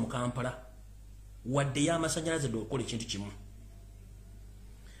abasanga mu Kampala wadde y'amasannyalaze okola ekintu kimu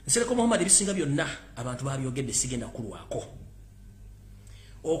Nsereko Muhammad ebisinga byonna abantu babyogedde sigenda kulwako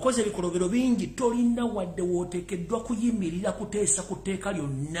okoze ebikolobero bingi tolina wadde wooteekeddwa kuyimirira kuteesa ku tteeka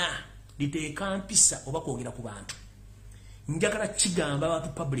lyonna liteeka mpisa oba kwogera ku bantu njagala kigamba abantu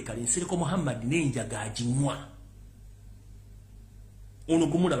publicly Nsereko Muhammad n'enjaga aginywa ono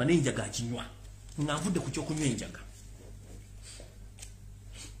gumulaba n'enjaga aginywa nga nvudde ku kyokunywa enjaga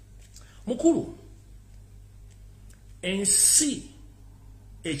mukulu ensi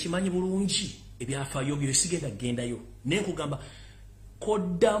ekimanyi bulungi ebyafaayo byo sigenda gendayo naye nkugamba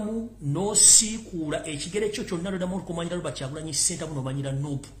koddamu n'osiikuula ekigere kyo kyonna loddamu okumanyira Luba Kyagulanyi Ssentamu n'omanyira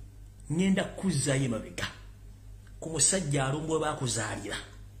Nuupu ngenda kuzzayo emabega ku musajja alumbu we baakuzaalira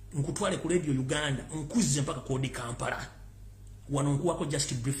nkutwale ku Radio Uganda nkuzze mpaka kodi Kampala wano nkuwako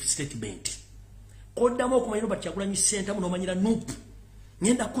just brief statement koddamu okumanyira Luba Kyagulanyi Ssentamu n'omanyira Nuupu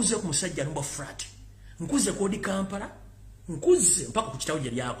ngenda kuzze ku musajja alumbu Frat nkuzze kodi Kampala nkuze mpaka ku kitawo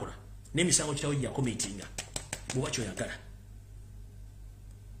gye lyakola n'emisango kitawo gye yakomitinga bw'oba kyoyagala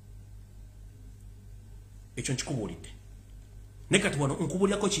ekyo nkikubuulidde ne kati wano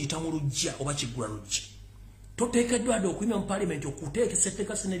nkubuulyako kiyita mu lujja oba kiggula lujja toteekeddwa dde okuyima mu parliament okuteekesa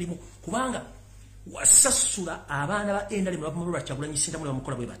etteeka sinerimu kubanga wasasula abaana ba endali ne bavuma Luba Kyagulanyi Ssentamu ne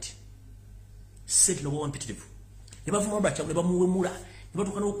bamukola bwe bati senti noba wampitirivu ne bavuma Luba Kyagulanyi ne bamuwemula ne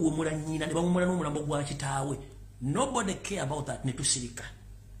batuuka n'okuwemula nnyina ne bamumula n'omulambo gwa kitaawe. Nobody care about that. Netusirika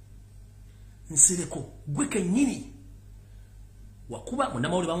Nsereko gwe kennyini wakuba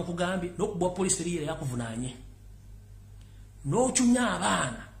munnamawulire bamukugambye n'okubwa poliisi teriyo yakuvunaanye n'okyunya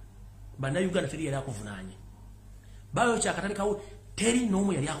abaana bannayuganda teriyo yakuvunaanye bayo kyakatali kawo teri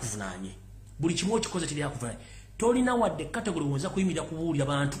n'omu yali akuvunaanye buli kimu okikoze teri yakuvunaanye tolina wadde kategori wonza kuyimirira kubuulira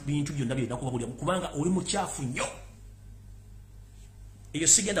bantu bintu byonna byonna kubabuulira kubanga oli mukyafu nnyo eyo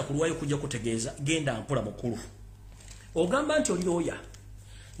sigenda kulwayo kujja kutegeeza genda mpola mukulu ogamba nti oli looya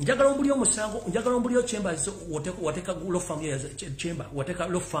njagala ombulyo omusango njagala ombulyo chambers wateka law firm ya chamber wateka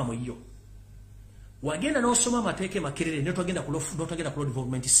law firm hiyo wagenda n'osoma amateeka makerere netwagenda ku law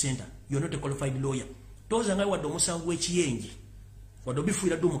development center you're not a qualified lawyer toza ngai wadde omusango w'ekiyenje wadde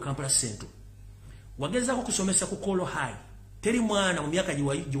obifuira ddu mu Kampala Central wagezaako kusomesa ku Kolo High teri mwana mu myaka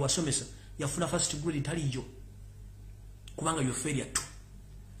gye wasomesa yafuna first grade taliyo kubanga yo failure tu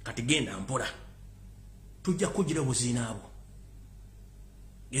kati genda mpola tujja kugira obuzinaabo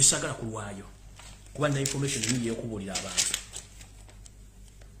yesagala kulwayo kuba na information nyingi y'okubuulira abantu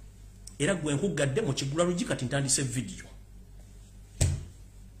era gwe nkugadde mu kigula lugi kati ntandise video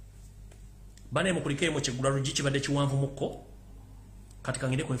bane mukulikemo kyegula rugi kibadde kiwanvu mukko kati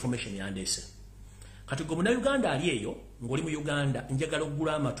kangende ku information yandese kati go muna Uganda ali eyo ngoli mu Uganda njagala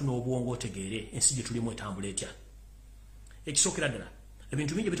okugula amatu n'obwongo otegeere ensi gye tulimu etambula etya ekisookera ddala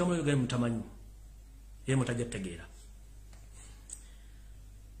ebintu bingi bitambula Uganda mutamanyi ye mutajja tegeera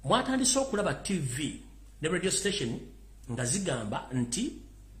mwatandise okulaba TV ne radio station nga zigamba nti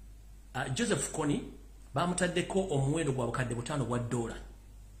Joseph Kony bamutaddeko omuwendo gwa bukadde $5 bwa dola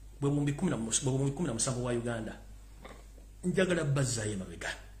bwe bumbi 17 wa Uganda njagala bazza ye mabega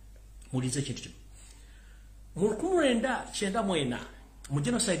mulize kintu kino mu 1994 mu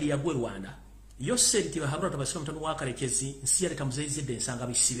genocide ya Rwanda yose nti bahabura tabasoma mutano wa karekezi nsi yale tamuzayizidde ensanga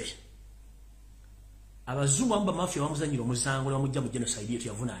bisibe abazungu amba mafia bamuzanyira omuzango bamujja mu genocide yetu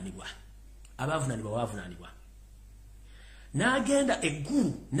yavunaanibwa abavunanibwa bavunanibwa n'agenda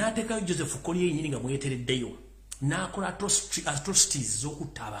eggulu n'ateekayo Joseph Kony yennyini nga mwetereddeyo n'akola atrocities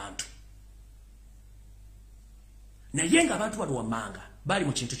z'okutta abantu naye nga abantu bano wammanga bali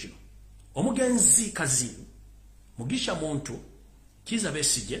mu kintu kino omugenzi kazimu mugisha muntu kiza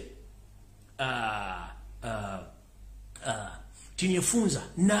besije tinyefunza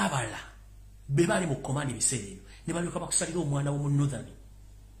n'abala be bali mu komandi biseera ne balyoka bakusalira omwana wo mu northern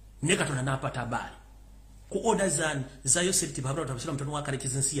ne Katonda n'apata bali ku orders za Yosef Babura tabasira mutano wa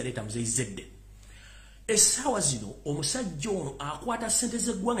karekezi nsi yaleta muzeyizedde essaawa zino omusajja ono akwata ssente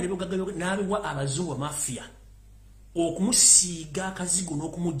z'eggwanga nebyogaga n'abewa abazungu mafia okumusiiga akazigo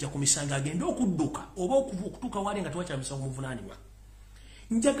n'okumujja ku misango agenda okudduka oba okutuuka wali nga tewakyala misango muvunaanibwa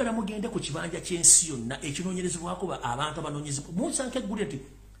njagala mugende ku kibanja ky'ensi yonna ekinoonyerezebwako abantu abanoonyezebwa musanke eggulu nti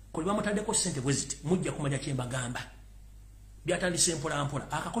kwe bamutaddeko ssente bwe ziti mujja kumanya kye mbagamba byatandise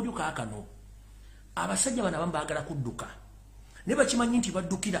mpolampola akakodyo kaakano abasajja bano abamu baagala kudduka ne bakimanyi nti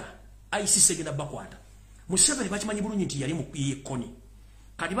baddukira ICC egenda bakwata Museveni bakimanyi bulungi nti yali mu Kony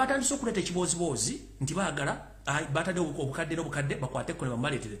kati batandise okuleeta ekiboozibozi nti baagala batadde obukadde bakwate Kony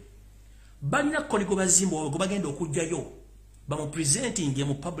bamaleetere balina Kony gwe bazimba gwe bagenda okujjayo bamupresenting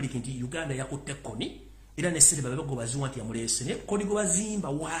mu public nti Uganda yakutte Kony era ne ssente babego baziwa nti yamuleese ne Kony gwe bazimba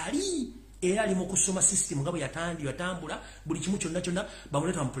wali era ali mu kusoma system nga bwe yatambula buli kimu kyonna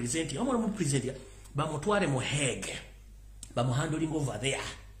bamuleeta bamupresenting amala mupresenting bamutwale mu Hague bamuhandling over there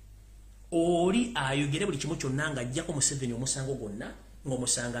oli ayogere buli kimu kyonna nga ajjako Museveni omusango gonna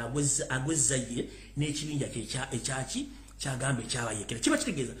ng'omusanga agwezza ye n'ekibinja ekyaki kyagambe ekyabayekera kiba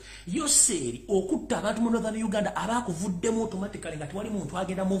kitegeeza yoseri okutta abantu mu northern Uganda abaakuvuddemu automatically nga tewali muntu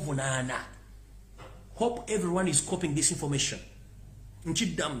agenda muvunaana. Hope everyone is copying this information.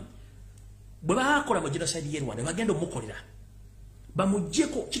 Nkiddamu bwe baakola mu genocide y'e Rwanda bagenda omukolera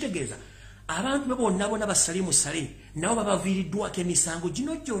bamuggyeko kitegeeza abantu be bonna basale musale nabo babaviiriddwako emisango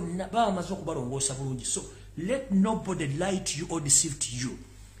gino gyonna baba bamaze okubalongoosa bulungi. So let nobody lie to you or deceive to you.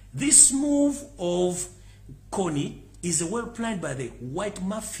 This move of Kony is well planned by the white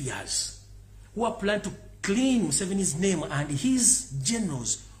mafias who are planning to clean Museveni's name and his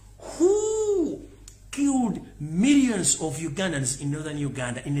generals who killed millions of Ugandans in northern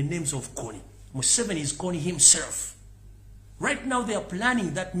Uganda in the names of Kony. Museveni is Kony himself. Right now they are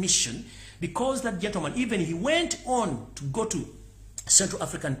planning that mission because that gentleman, even he went on to go to Central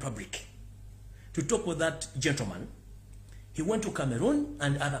African Republic to talk with that gentleman. He went to Cameroon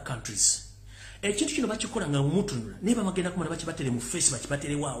and other countries. Ekintu kino bakikola nga mutunula neba magenda kumana bakibatere mu face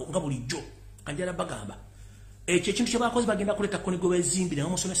bakibatere wao nga buliijo kanjala bagamba ekintu kye bakoze bagenda kuleta Kony gwe bezimbira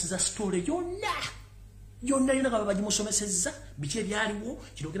ngamusomeseza story yonna nga bagimusomeseza biki ebyaliwo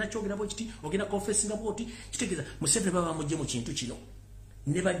kino ogenda kyogerabo kiti ogenda confessing bwoti kitegeeza Museveni baba bamujje mu kintu kino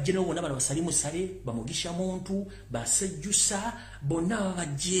ne bajjeno bonna bano basali musale bamugisha muntu basejjusa bonna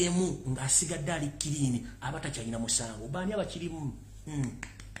babajjemu ng'asigadde ali kilini abatakyalina musango baani abakirimu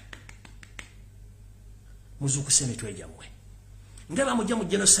muzukuse emitwe gyammwe nga bamujja mu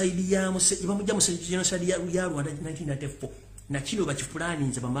genocide ya Rwanda 1994 na kino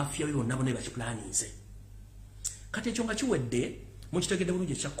bakipulaninze bamafia be bonna bonna bakipulaninze kati ekyo nga kiwedde mukitegedde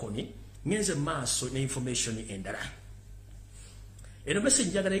bulungi ekya Kony ngenze maaso ne information endala. Eno message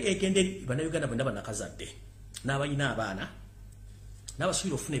njagala egende bannayuganda bonna bannakazadde n'abalina abaana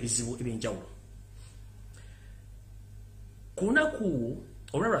n'abasuubira okufuna ebizibu ebyenjawulo ku lunaku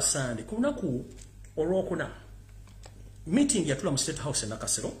olwa Sunday ku lunaku olwokuna meeting yatula mu State House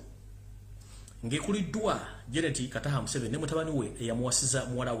Nakasero ng'ekuliddwa Janet Kataha Museveni ne mutabani we eyamuwasiza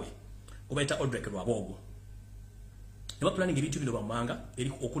muwala we obayita Odrek Lwabogo ne bapulaninga ebintu bino bammanga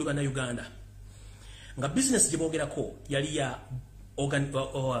eri okuli bannayuganda nga business gye boogerako yali ya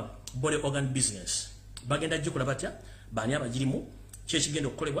body organ business bagenda jjukula batya baani abagirimu kyekigenda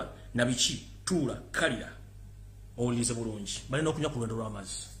okukolebwa na biki tuula kalira owulirize bulungi balina okunywa ku lwendo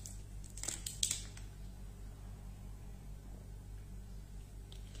lw'amazzi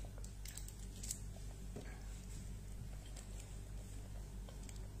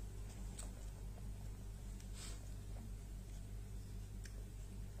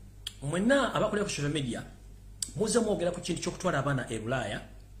mwenna abakolera ku social media muze mwogera ku kintu ky'okutwala abaana e Bulaaya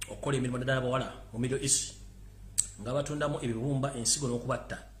okukola emirimu naddala abawala mu Middle East nga batundamu ebibumba ensigo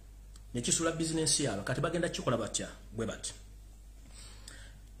n'okubatta ne kisula bizinensi yaabwe kati bagenda kikola batya bwe bati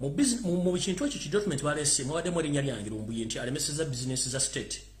mu kintu ekyo ki document baleese mwabaddemu erinnya lyange Lumbuye nti alemesezza bizinensi za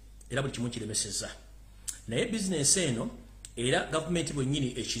state era buli kimu kiremesezza naye bizinensi eno era gavumenti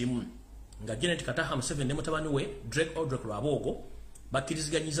bwennyini ekirimu nga Janet Kataha Museveni ne mutabani we Drake Odrek Lwaboogo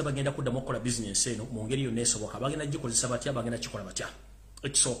bakkiriziganyiza bagenda kuddamu okukola bizinensi eno mu ngeri yonna esoboka bagenda gikozesa batya bagenda kikola batya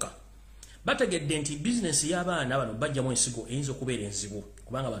ekisooka bategedde nti bizinensi y'abaana bano bajjamu ensigo eyinza okubeera enzibu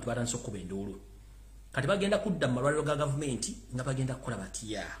kubanga abantu batandise okukuba enduulu kati bagenda kudda mu malwaliro ga gavumenti nga bagenda kukola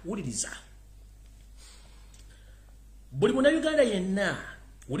batya wuliriza buli munnayuganda yenna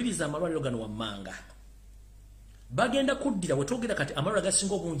wuliriza amalwaliro gano wammanga bagenda kuddira wetwogera kati amalwaliro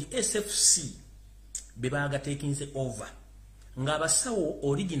gasinga obungi SFC be baagateekinze over ng'abasawo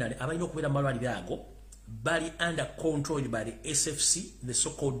originally abalina okubeera mu malwaliro ago bali under control by the SFC, the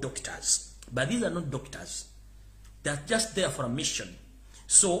so-called doctors. But these are not doctors. They're just there for a mission.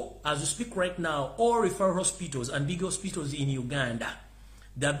 So, as we speak right now, all referral hospitals and big hospitals in Uganda,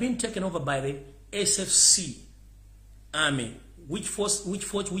 they have been taken over by the SFC army, which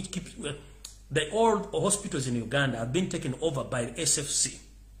keep the old hospitals in Uganda have been taken over by the SFC.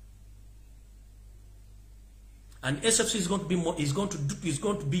 And SFC is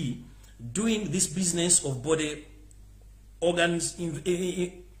going to be doing this business of body organ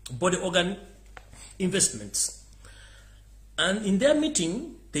investments. And in their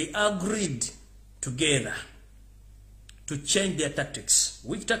meeting, they agreed together to change their tactics.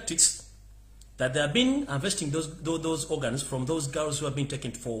 Which tactics? That they have been investing those organs from those girls who have been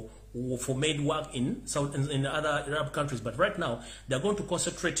taken for made work in other Arab countries. But right now, they are going to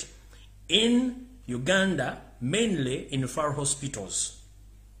concentrate in Uganda, mainly in referral hospitals.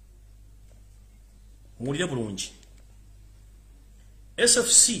 Mulire bulungi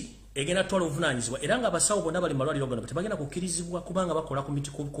SFC egenda twala obuvunanyizibwa era nga abasawo bonna bali malwaliro gano tebagenda kukkirizibwa kubanga bakola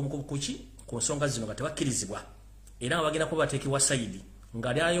ku nsonga zino nga tebakkirizibwa era nga bagenda kuba bateekebwa sayidi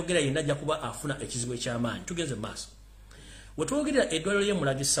nga lyayogera yenna ajja kuba afuna ekizibu eky'amaanyi tugenze mu maaso wetwogerera eddwaliro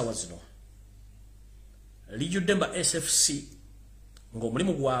ly'emulaga essaawa zino lijjudde mba SFC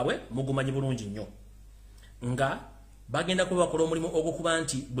ng'omulimu gwabwe mugumanyi bulungi nnyo nga bagenda kuba bakola omulimu ogw'okuba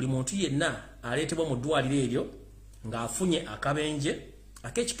nti buli muntu yenna aleetebwa mu ddwaliro eryo ng'afunye akabenje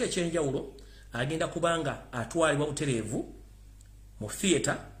ak'ekika ekyenjawulo agenda kubanga atwalibwa butereevu mu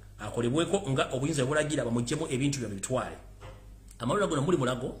theatre akolebweko nga obuyinza bulagira bamuggyemu ebintu byo bitwale amalwaliro gano muli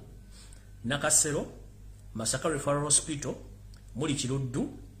Mulago, Nakasero, Masaka Referral Hospital, muli Kiruddu,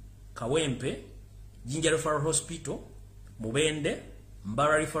 Kawempe, Jinja Referral Hospital, Mubende,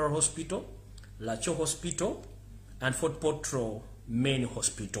 Mbara Referral Hospital, Lacho Hospital, and Fort Portal Main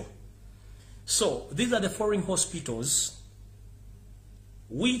Hospital. So, these are the foreign hospitals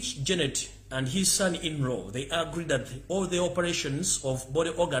which Janet and his son-in-law, they agreed that all the operations of body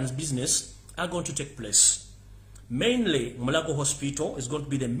organs business are going to take place. Mainly, Mulago Hospital is going to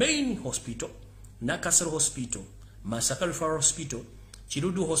be the main hospital, Nakasero Hospital, Masaka Referral Hospital,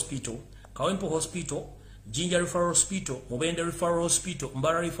 Chirudu Hospital, Kawempo Hospital, Jinja Referral Hospital, Mubende Referral Hospital,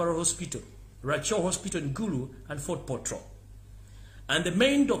 Mbara Referral Hospital, Racho Hospital in Gulu, and Fort Portal. And the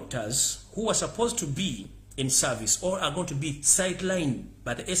main doctors who are supposed to be in service or are going to be sidelined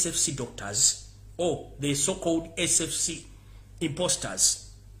by the SFC doctors or the so-called SFC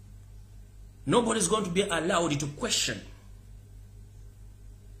imposters. Nobody is going to be allowed to question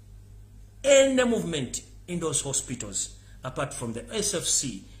any movement in those hospitals apart from the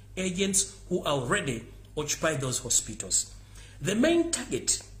SFC agents who already occupy those hospitals. The main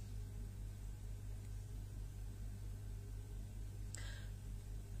target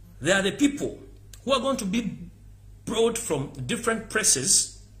they are the people who are going to be brought from different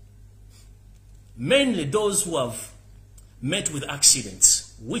places, mainly those who have met with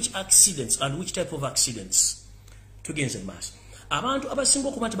accidents. Which accidents and which type of accidents? Tugenze mass. Abantu abasinga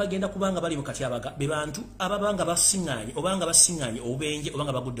okuba nti bagenda kubanga bali mu katyabaga be bantu ababanga basinganye obanga basinganye obenje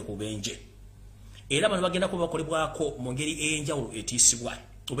obanga bagudde ku benje. Era bano bagenda kuba bakolebwako mu ngeri ey'enjawulo etiisibwa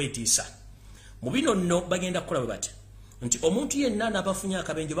oba etiisa. Mu bino nno bagenda kukola bwe bati nti omuntu yenna n'abafunye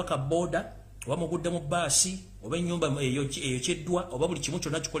akabenje baka boda oba mugudde mu baasi oba ennyumba eyokyeddwa oba buli kimu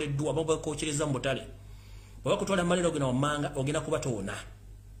kyonna kikoleddwa oba bakookyereza mu butale oba kutwala amalero gena wammanga ogenda kuba toona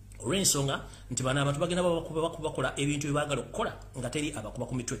olw'ensonga nti bano abantu bagenda bakola ebintu bye baagala okukola nga teri abakuba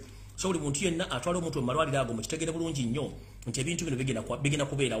ku mitwe. So buli muntu yenna atwala omuntu mu malwaliro ago mukitegere bulungi nnyo nti ebintu bino bigenda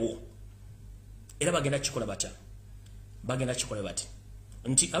kubeerawo era bagenda kikola batya bagenda kikola bati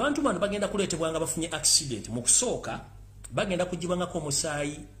nti abantu bano bagenda kuleetebwa nga bafunye accident mu kusooka bagenda kugibwangako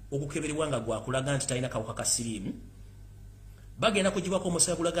omusaayi okukeberwa nga gwakulaga nti talina kawuka ka siriimu bagenda kugibwako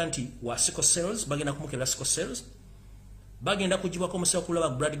omusayi gulaga nti wa sickle cells bagenda kumukebera sickle cells bagenda kugibwako omusayi kulaba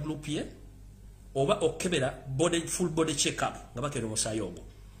blood group ye oba okebera full body check up nga bakebera omusayi ogwo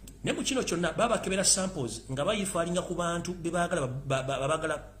ne mu kino kyonna baba bakebera samples nga bayifalinga ku bantu bebagala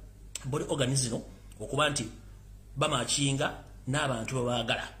babagala body organism okuba nti bamakinga n'abantu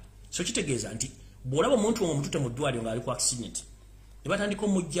babagala so kitegeeza nti bwolaba omuntu omutute mu ddwaliro nga ali ku accident ne batandika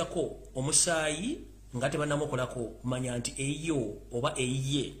omujjako omusaayi nga tebanamukolako manya nti eyo oba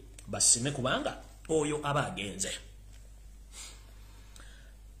eyiye basime kubanga oyo aba agenze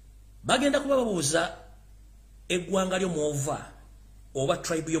bagenda kuba babuuza eggwanga ly'omwova oba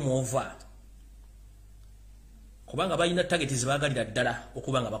tribe y'omwova kubanga balina target zibagalira ddala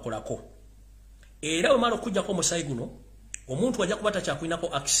okuba nga bakolako era bwemala okujjako omusaayi guno omuntu ajja kuba takyakulinako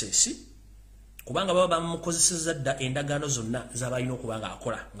access kubanga baba bamukozesezza dda endagaano zonna z'abalina okuba nga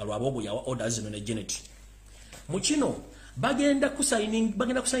akola nga lwaboogo yawa orders zino ne genet mu kino bagenda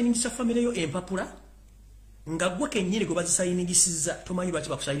kusayiningisa famire yo empapula nga gwe kennyini gwe bazisayiningisiza tomanyi lwaki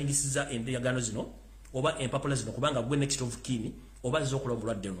bakusayiningisiza endagaano zino oba empapula zino kubanga gwe next of kin oba ziz'okola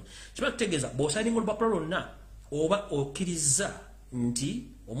obulwadde luno kiba kutegeeza bw'osayininga olupapula lwonna oba okkiriza nti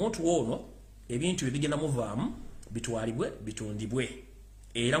omuntu woono ebintu bye bigenda muvaamu bitwalibwe bitundibwe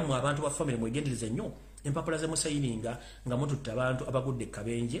era mu abantu ba family mwegendereza nnyo empapula ze musayininga nga mututte abantu abagudde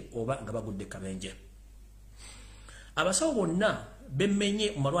kabenje oba nga bagudde kabenje abasawo bonna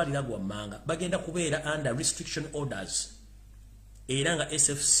bemmenye mu malwaliro agwammanga bagenda kubeera under restriction orders era nga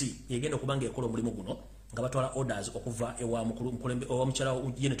SFC yegenda okuba nga ekola omulimu guno nga batwala orders okuva ewa mukyala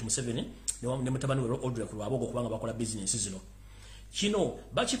Janet Museveni ne mutabani we Audrey Lwabogo okuba nga bakola business zino kino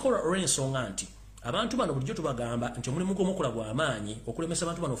bakikola olw'ensonga nti abantu bano bulijjo tubagamba nti omulimu gw'omukola gw'amaanyi okulemesa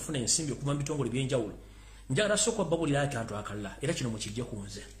abantu bano okufuna ensimbi okuva mu bitongole by'enjawulo njagala sooka babulira akantu akalala era kino mukijje ku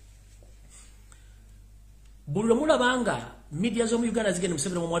nze buli lwe mulabanga media z'omu Uganda zigenda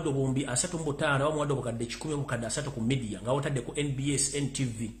Museveni mu mwadde obumbi 35 oba mwadde obukadde 10 obukadde 3 ku media nga wotadde ku NBS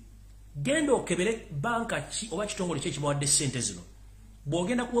NTV genda okebere banka ki oba kitongole kye kibawadde ssente zino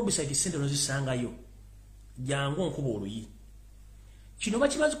bw'ogenda ku website ssente nozisangayo jangu onkuba oluyi kino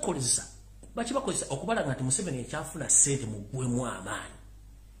bakibakozesa okubalaga nti Museveni ekyafuna ssente mu ggwemu amaanyi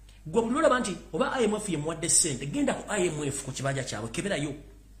gwe buli lwolaba nti oba IMF yemuwadde ssente genda ku IMF ku kibanja kyabwe keberayo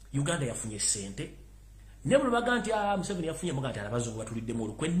Uganda yafunye ssente ne buli baga nti Museveni yafunye muga nti abazungu batuliddemu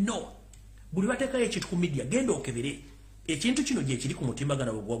olukwe no buli bateekayo ekintu ku media genda okebere ekintu kino gye kiri ku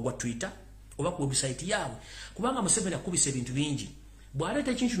mutimbagano gwa Twitter oba ku website yaabwe kubanga Museveni akubisa ebintu bingi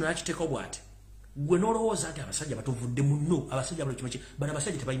bw'aleeta ekintu kino nakiteeka bw'ati gwe n'olowooza nti abasajja batuvudde muno abasajja balo kimaki bano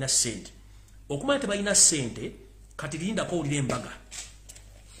abasajja tebalina ssente okumanya tebalina ssente kati lindako owulira embaga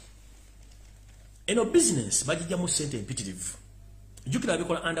eno business bagijjamu ssente empitirivu jjukira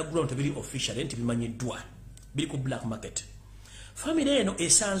bikola underground tebiri official nti bimanyiddwa biri ku black market family eno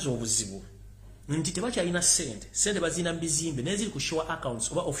esanze obuzibu nti tebakyalina ssente bazina mu bizimbe neziri ku shore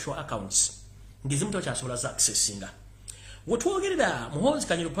accounts oba offshore accounts ngezimu tebakyasobola za accessinga wetwogerera muhoozi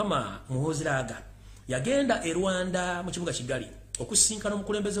Kanyirupama muhoozi Laaga yagenda e Rwanda mu kibuga Kigali okusinkana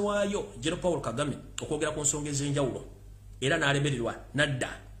omukulembeze waayo General Paul Kagame okwogera ku nsonga ez'enjawulo era n'alemererwa nadda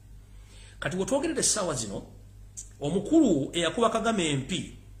kati wetwogerera essaawa zino omukulu eyakuba Kagame MP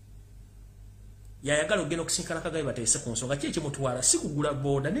yayagala ogenda okusinkana Kagame bateese ku nsonga ki ekimutwala si kugula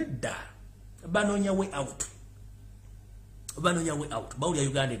booda nedda banoonya way out bawulira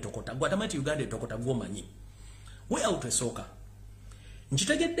Uganda etokota gwatamanti Uganda etokota gwomanyi way out esooka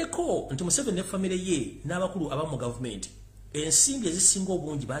nkitegeddeko nti Museveni ne famire ye n'abakulu abamu gavumenti ensimbi ezisinga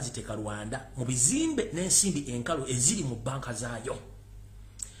obungi baziteeka Rwanda mu bizimbe n'ensimbi enkalu eziri mu banka zaayo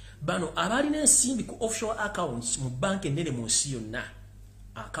bano abalina ensimbi ku offshore accounts mu banka ennene mu nsi yonna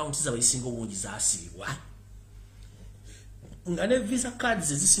accounts zaabwe ezisinga obungi zaasibibwa nga ne visa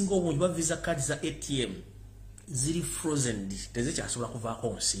cards ezisinga obungi ba visa cards za ATM ziri frozen tezikyasobola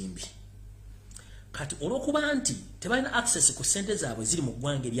kuvaako nsimbi kati olw'okuba nti tebalina access ku ssente zaabwe ziri mu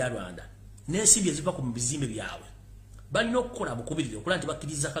ggwanga erya Rwanda n'ensimbi eziva ku bizimbe byabwe balina okukola bukubirire okulaba nti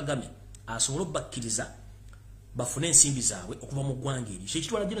bakkiriza Kagame asobole okubakkiriza bafune ensimbi zaabwe okuva mu ggwanga eryo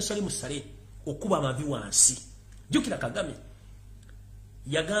kyekitwala Jerusalemu Sale okuba amavi wansi jjukira Kagame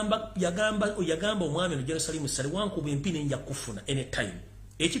yagamba omwami no Jerusalemu Sale wankuba empi nenja kufuna anytime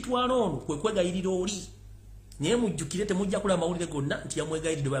ekitwala ono kwe kwegayirira oli naye mujjukire temujja kulaba amawulire gonna nti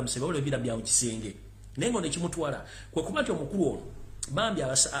yamwegayirira bamusebe waliwo ebira byamu kisenge naye ngono ekimutwala kwe kuba nti omukulu ono bambi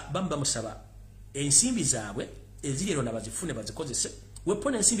bamusaba ensimbi zaabwe eziri ero bazifune bazikozese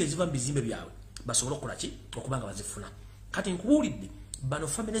wepona ensimbi eziva mu bizimbe byabwe basobole okukola ki okuba nga bazifuna kati nkubuulidde bano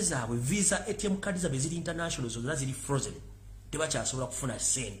famire zaabwe visa ATM card zaabwe ziri international zonna ziri frozen tebakyasobola kufuna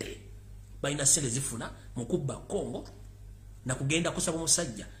ssente balina ssente zifuna mu kubba Kongo na kugenda kusaba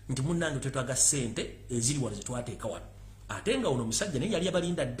omusajja nti munnange twetwaga ssente eziri wano ze twateeka wano ate nga ono omusajja naye yali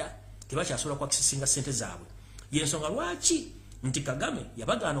abalinda dda tebakyasobola kwakisinga ssente zaabwe y'ensonga lwaki nti Kagame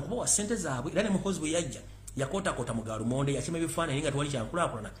yabagaana okubawa ssente zaabwe era ne mukozi bwe yajja yakootakoota mu Gaalumonde yakima ebifaananyi nga tewali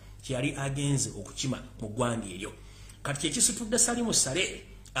kyankulaakulana kyeyali agenze okukima mu ggwanga eryo kati kyekisitudde Salimu Sale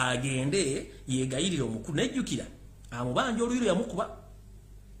agende yegayirira omukulu nejjukira amubanja oluyiro yamukuba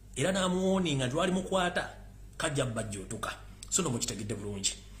era n'amuwooninga nti wali mukwata kajja bajjootuka so no mukitegedde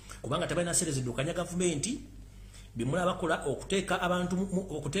bulungi kubanga tabalina ssente ziddukanya gavumenti bimula bakola okuteeka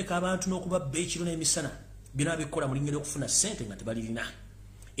abantu n'okubabba ekiro n'emisana bino abikola mu linnya ly'okufuna ssente nga tebalirina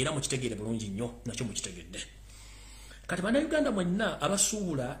era mukitegeere bulungi nnyo nakyo mukitegedde kati bannayuganda mwenna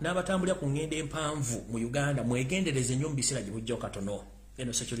abasuubula n'abatambulira ku ngendo empanvu mu Uganda mwegendereze nnyo mu biseera gye bujjawo katono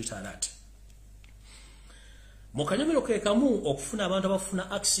eno security alert mu kanyomero ke kamu okufuna abantu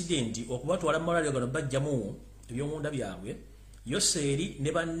abafuna accident okubatwala mu malwaliro gano bajjamu ebyomunda byabwe Yoseeri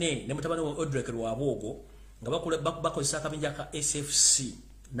ne banne ne mutabani wa Odrek Lwabwogo nga bakozesa akabinja ka SFC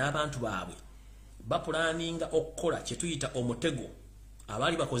n'abantu baabwe bapulaninga okukola kye tuyita omutego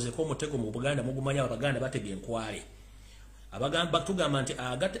abaali bakozeko omutego mu Buganda mugumanya Abaganda batega enkwale abagamba tugamba nti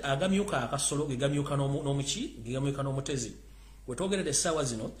agamyuka akasolo gegamyuka n'omuki gegamyuka n'omutezi wetwogerera essaawa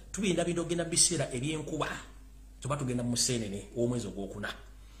zino tubinda bindogenda biseera eby'enkuba tuba tugenda mu Museenene w'omwezi ogwokuna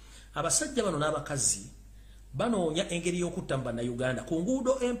abasajja bano n'abakazi banoonya engeri y'okutta mu Bannayuganda ku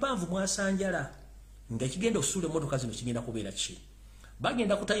nguudo empanvu mwasanjala ng'ekigenda okusuula emmotoka zino kigenda kubeera ki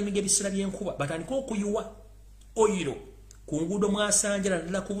bagenda kutayiminga ebiseera by'enkuba batandika okuyuwa oyiro ku nguudo mwasanjala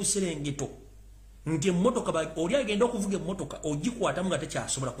ddala ku Buserengeto nti emmotoka oli agenda okuvuga emmotoka ogikwatamu nga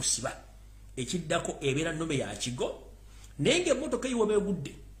tekyasobola kusiba ekiddako ebeera nnome ya kigo naye ng'emmotoka eyiwa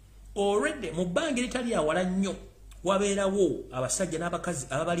beegudde already mu bbanga eritali awala nnyo wabeerawo abasajja n'abakazi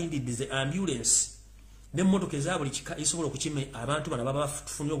ababalindidde ambulance n'emmotoka eza buli kika esobola okukima abantu bano baba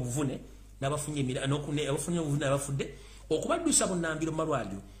bafunye obuvune n'abafunye obuvune abafudde okubaddusa bunnambiro mu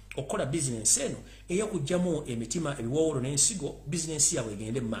malwaliro okukola bizinensi eno ey'okugyamu emitima ebiwoowolo n'ensigo bizinensi yabwe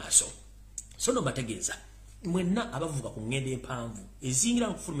egende mu maaso so no mbategeeza mwenna abavuga ku ngendo empanvu ezingira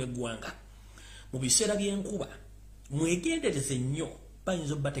mu kufuluma eggwanga mu biseera by'enkuba mwegendereze nnyo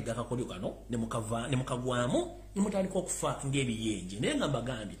bayinza obbatega akakolyo kano ne mukagwamu ne mutandika okufa ng'ebiyenje naye nga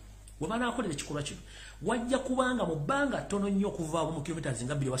mbagambye bwe banaakolera ekikolwa kino wajja kubanga mu bbanga ttono nnyo okuvaawo mu kilomita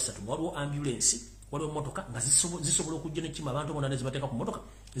nga 2 nga waliwo ambulensi waliwo emmotoka nga zisobola okujja nekima abantu bonna ne zibateeka ku mmotoka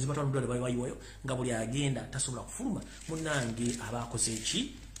ne zibatwala mu ddwaliro bayiwayo nga buli agenda tasobola kufuluma munnange aba akoze eki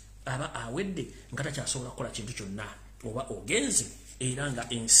aba awedde nga takyasobola kukola kintu kyonna oba ogenze era nga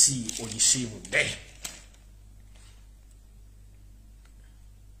ensi ogisiibudde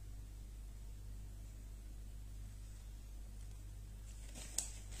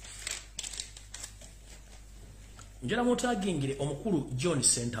njala mutagingire omukulu John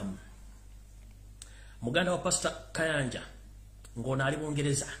Sentamu muganda wa Pastor Kayanja ng'ono ali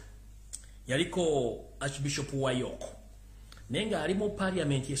Bungereza yaliko Archbishop wa York nenga ali mu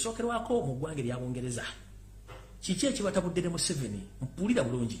parliament esookerwako mu ggwanga lya Bungereza kiki ekibatabudde ne Museveni mpulira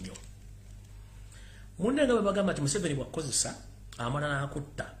bulungi nnyo munnenga bwe bagamba nti Museveni bw'akozesa amala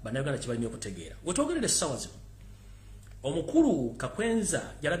n'akutta bannayuganda kibalina okutegeera wetwogerera essaawa zino omukulu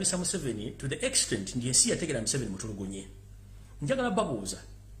Kakwenza yalabisa Museveni to the extent nti ensi yategera Museveni mutulugunye njagala babuuza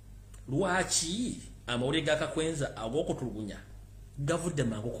lwaki amawulire ga Kakwenza ag'okutulugunya gavudde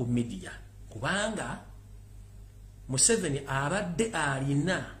mangu ku media kubanga Museveni abadde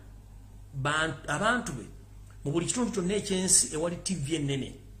alina abantu be mu buli kitundu kyonna ekyensi ewali TV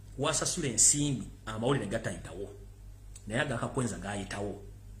ennene wasasula ensimbi amawulire gatayitawo naye aga Kakwenza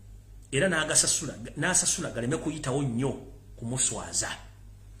gaayitawo era n'asasula galeme kuyitawo nnyo kumuswaza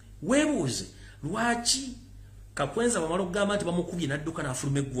weebuuze lwaki Kakwenza bamala okugamba nti bamukubye n'adduka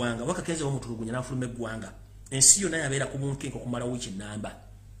n'afuluma eggwanga Wakakenza bamutulugunya n'afuluma eggwanga ensi yonna yabeera ku bunkenke okumala wiiki nnamba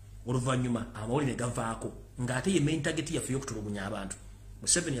oluvannyuma amawulire gavaako ng'ate ye main target yaffe y'okutulugunya abantu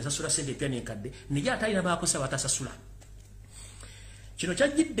Museveni yasasula ssente epya n'enkadde naye ate alina baakosa batasasula kino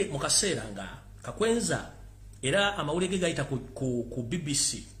kyajjidde mu kaseera nga Kakwenza era amawulire ge gayita ku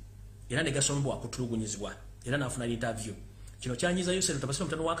BBC era ne gasomebwa kutulugunyizibwa era n'afuna interview kino kyanyiza Yosero Tabasiro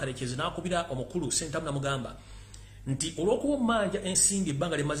mutano wa Karekezi n'akubira omukulu Sentamu namugamba nti olw'okuba omanja ensimbi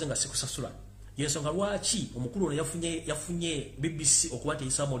ebbanga limaze nga sikusasula yensonga lwaki omukulu ono yafunye BBC okuba nti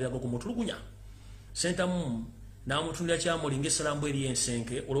eyisa amawulire ago kumutulugunya Sentamu n'amutundira kyamulinga essalambu eri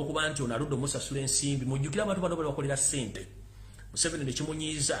ensenke olw'okuba nti ono aludde omusasula ensimbi mujjukira abantu bano bali bakolera ssente Museveni ne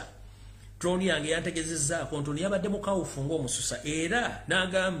kimunyiiza drone yange yantegezezzaako nti ono yabadde mukawufu ng'omususa era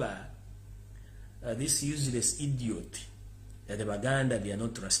n'agamba this useless idiot that the Baganda, they are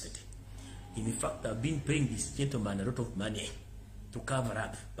not trusted. In fact, I've been paying this gentleman a lot of money to cover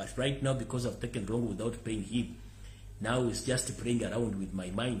up. But right now, because I've taken wrong without paying him, now he's just playing around with my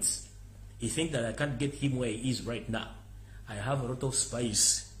minds. He thinks that I can't get him where he is right now. I have a lot of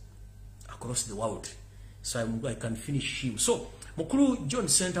spies across the world, so I can finish him. So, Mukulu John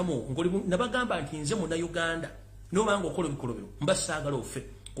Sentamo, Nabagamba nze muna Uganda, no mango kolo mbasagala ofe,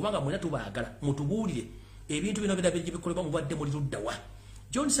 kubanga mwena tubagala, mutubulire, ebintu bino bida bije bikoleba mubadde muri luddawa.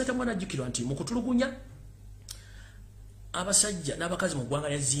 John Sentamo anajjukirwa nti mu kutulugunya abasajja n'abakazi mu ggwanga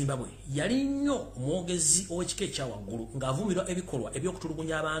lya Zimbabwe yali nnyo omwogezi ow'ekika ekya waggulu ng'avumirwa ebikolwa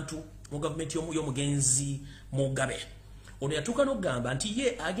eby'okutulugunya abantu mu gavumenti y'omugenzi Mugabe. Ono yatuuka n'okugamba nti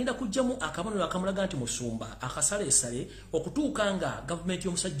ye agenda kuggyamu akabonero akamulaga nti musumba akasaleesale okutuuka nga gavumenti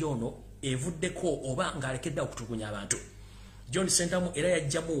y'omusajja ono evuddeko oba ng'alekedde okutulugunya abantu. John Sentamu era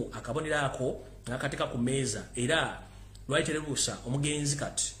yaggyamu akabonero ako n'akateeka ku mmeeza era lwali terebuusa omugenzi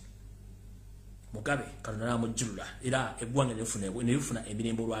kati Mugabe kalonala mujjulula era eggwanga nelifuna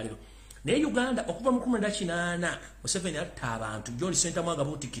emirembe olwaliro. Naye Uganda okuva mu 1998 Museveni atta abantu John Sentamu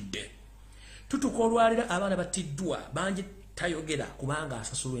agabuutikidde. Tutuuka olwaliro abaana battiddwa bangi tayogera kubanga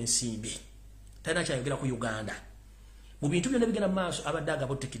asasulwa ensimbi. Talina kyayogera ku Uganda. Mu bintu byonna bigenda mu maaso abadde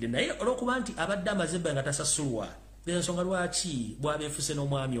agabuutikidde naye olw'okuba nti abadde amazebbe nga tasasulwa ensonga lwaki bw'abeefuse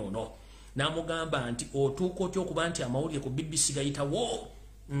n'omwami ono n'amugamba nti otuuka otya okuba nti amawulire ku BBC gayitawo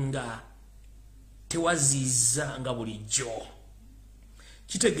nga tewaziiza nga buliijo.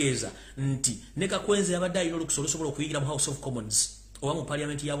 Kitegeeza nti ne Kakwenzi yabadde alina olukusa olusobola okuyingira mu House of Commons oba mu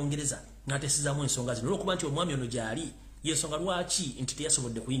Parliament ya Bungereza n'atesizaamu ensonga zino olw'okuba nti omwami ono gy'ali y'ensonga lwaki nti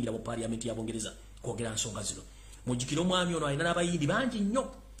teyasobodde kuyingira mu Parliament ya Bungereza kwogera nsonga zino. Mujjukire omwami ono alina n'abayindi bangi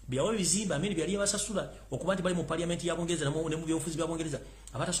nnyo byawa ebizimba amini byali yabasasula okuba nti bali mu Parliament ya Bungereza ne mu byobufuzi bya Bungereza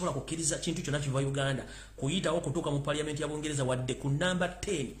abatasobola kukkiriza kintu kyonna kiva Uganda kuyitawo okutuuka mu Parliament ya Bungereza wadde ku namba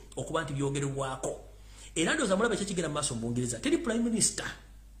 10 okuba nti byogererwako. Era ndowooza mulabe ekigenda mu maaso mu Bungereza teri Prime Minister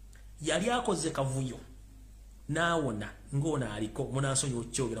yali akoze kavuyo n'awona ng'ono aliko munansonyi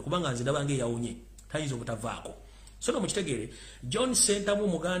okyogera kubanga nze ndaba ng'eyawonye tayinza obutavaako. So mukitegeere John Sentamu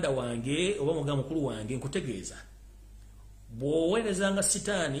muganda wange oba muganda mukulu wange nkutegeeza bw'oweerezanga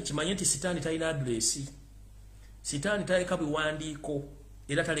sitaani kimanye nti sitaani talina adresi, sitaani taleka biwandiiko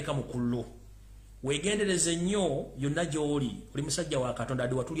era taleka mukullo. Weegendereze nnyo yonna gy'oli oli musajja wa Katonda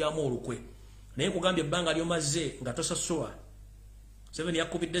adi watulyamu olukwe naye kugambye ebbanga lyomaze nga tosasulwa. Museveni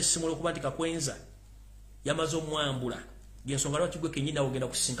yakubidde essimu olw'okuba nti Kakwenza yamaze omwambula y'ensonga lwaki gwe kennyini ogenda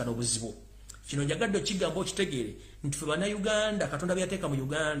kusisinkana obuzibu. Kino njagadde okigamba okitegeere nti ffe bannayuganda Katonda byateeka mu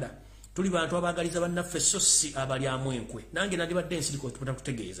Uganda tuli bantu abaagaliza bannaffe so si abalyamu enkwe. Nange nandibadde ensiriko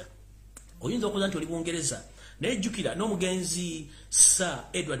tutakutegeeza. Oyinza okuza nti oli Bungereza naye jjukira n'omugenzi Sir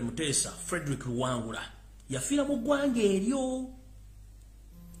Edward Muteesa Frederick Luwangula yafiira mu ggwanga eryo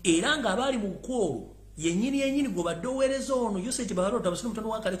era ng'abaali mu kwolwo yennyini gw'obadde oweereza ono yoseti babalota abasina mutono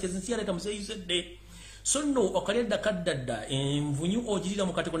wakalekezi nsi yaleeta museeyisedde. So nno okalyadda kaddadda envunyu ogirira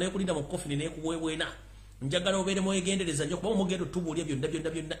mu kateko naye kulinda mu kofini naye kubwebwena njagala obeere mwegendereza nnyo kuba mugenda otubuulira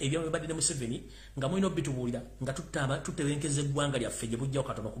byonna ebyabadde ne Museveni nga mulina obitubuulira nga tutebenkeza eggwanga lyaffe gye bujjawo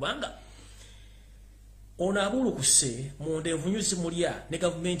katono kubanga ono abuulukuse munda envunyu zimulya ne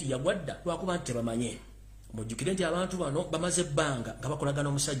gavumenti yagwadda lwakuba nti tebamanye. Mujjukire nti abantu bano bamaze ebbanga nga bakolagana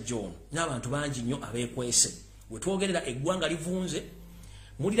omusajja ono n'abantu bangi nnyo abeekwese. We twogerera eggwanga livunze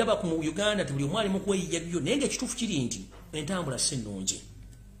muliraba ku Uganda ti buli omu ali mu kweyiya byo naye ng'ekituufu kiri nti entambula si nnungi.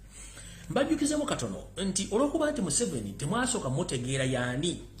 Mbajjukizemu katono nti olw'okuba nti Museveni temwasooka mutegeera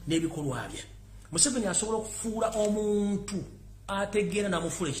y'ani n'ebikolwa bye. Museveni asobola okufuula omuntu ategeera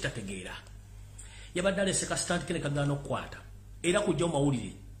n'amufuula ekitategeera. Yabadde alese kasitante kene kagaana okukwata era kujja mu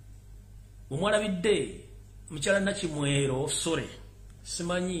mawulire. Omwalabidde mukyala Nakimwero Sole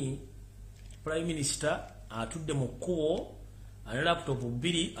simanyi Prime Minister atudde mu kkubo ana laptop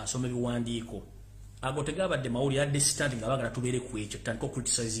 2 asoma ebiwandiiko agotega abadde mawulire adde stand nga bagala tubeere ku ekyo tutandika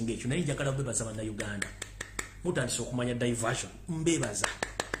okucriticizing ekyo naye njagala bebaza bannayuganda mutandise okumanya diversion mbebaza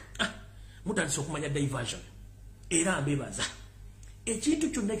mutandise okumanya diversion era mbebaza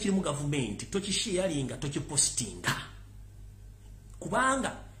ekintu kyonna ekiri mu gavumenti tokisharinga tokipostinga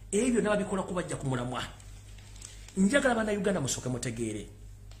kubanga ebyo nababikola kubajja ku mulamwa. Njagala bannayuganda musooke mutegeere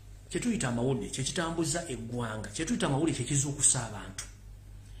kyetuyita amawulire kyekitambuza eggwanga kyetuyita amawulire kyekizuukusa abantu.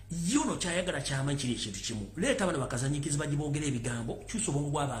 Yono kyayagala kyamanyi kiri ekintu kimu leeta bano bakazanyikizi bagiboogera ebigambo kyusa obwongo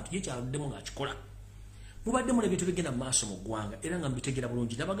bw'abantu ye kyaluddemu ng'akikola. Mubadde mula ebintu bigenda mu maaso mu ggwanga era nga mbitegeera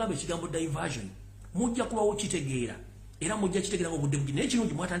bulungi nabagamba ekigambo diversion mujja kubawo kitegeera era mujja kitegeera ng'obudde bugi naye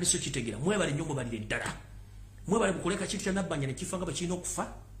kirungi mwatandise okitegeera mwebale nnyo mubalire ddala mwebale bukoleka kintu kya nabbanja ne kifa nga bwe kirina okufa.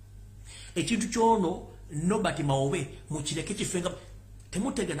 Ekintu kyono Nobody Maowe mukireke kifenga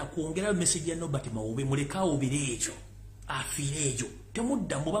temutegana kuongera message ya Nobody Maowe mulekaawo bireejo afireejo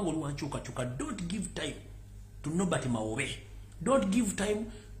temudda mubango luwanchuka don't give time to Nobody Maowe, don't give time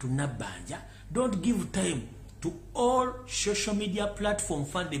to Nabanja, don't give time to all social media platform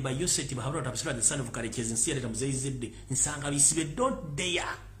funded by Yoseti Bahabra Tapsura the son of Kariches and Sierra Mzezide Nsanga Bisibe, don't dare.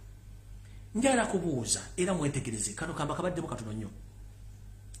 Njala kubuuza era mwetegereze kano kamba kabadde mukatonyo.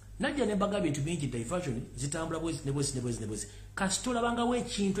 Najja ne mbaga bintu bingi diversion zitambula bwezi kasitola banga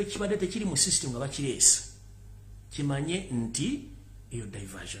wekintu ekibadde tekiri mu system nga bakiresa kimanye nti iyo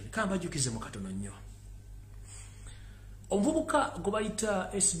diversion kamba jukize mukatonyo. Omuvubuka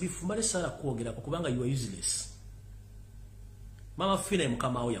gobayita SB Fumale sala kwogera kubanga you are useless. Mama fina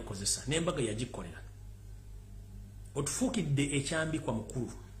mukama awo yakozesa nembaga yagikolera. Otufukidde ekyambi kwa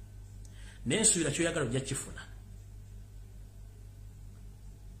mukulu. Nensuira kyoyagala ojja kifuna.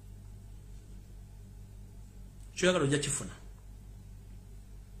 Kyoyagala ojja kifuna.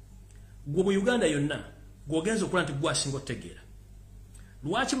 Gwe mu Uganda yonna gwogenza okukola nti gwasinga otegeera.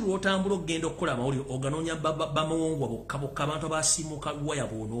 Lwaki buli otambula okugenda okukola amawulire oganoonya bamawongwa bokka abantu abasiimuka waya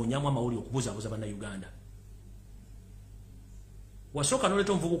boonoonyamu amawulire okubuzaabuza bannayuganda. Wasooka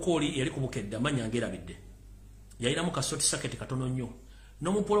n'oleeta omuvubuka oli yali kubukedde amanya ngeerabidde. Yayinamu kasoti saketi katono nnyo.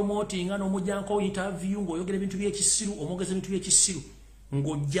 N'omupromotinga n'omujjanko interview ng'oyogera ebintu by'ekisiru omwogeza ebintu by'ekisiru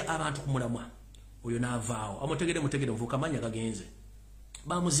ng'ojja abantu kumulamwa. Oyo n'avaawo amutegere omuvubuka amanya gagenze.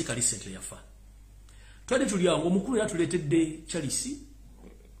 Bamuzika recently yafa. Twali tuli awo ng'omukulu era tuleetedde Charles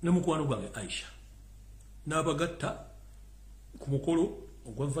ne mukwano gwange Aisha. N'abagatta ku mukolo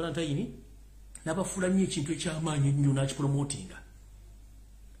ogwa Valentine n'abafuula nnyo ekintu eky'amaanyi ennyo n'akipromotinga.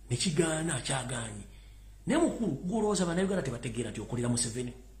 Ne kigaana kyagaanyi. Ne mukulu gwolowooza bannayuganda tebategeera nti okolera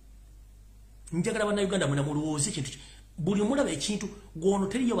Museveni. Njagala bannayuganda mwena mulowooze ekintu buli mulaba ekintu gwono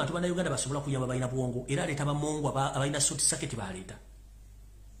teriyo bantu bannayuganda basobola kuyamba balina bwongo era aleeta bamongo abalina soti saketi baleeta.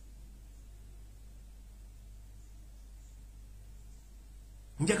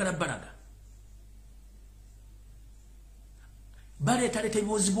 Njagala balaga baleeta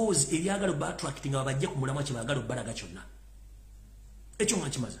ebibozibozi ebyagala battracting abajja ku mulamwa kye baagala balaga kyonna. Ekyo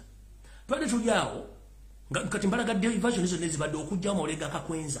mwakimaza. Twali tuli awo kati mbalaga diversion izo nezibadde okujja omulega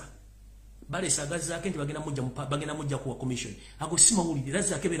akakwenza. Balesa agazaake nti bagenda mujja kuwa commission. Ago simawulire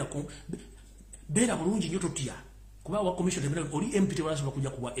lazake beera bulungi nnyo totya. Kuba wa commission tebera oli MP tewalasobola kujja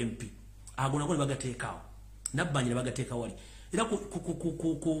kuwa MP. Ago nako ne bagateekaawo. Nabbanja ne bagateeka wali. Era ku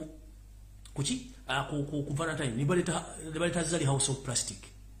Valentine ni baleta zali house of plastic.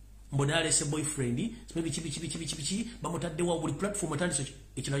 Mbona alese boyfriend maybe chibi bamutadde wa buli platform atandise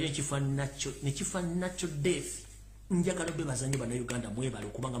ekinayo ekifa nacho death. Njagala bebazanye bana Uganda mwebale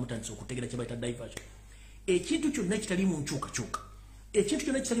okubanga mutandise okutegera kye bayita diversion. Ekintu kyonna kitali mu nkyukakyuka. Ekintu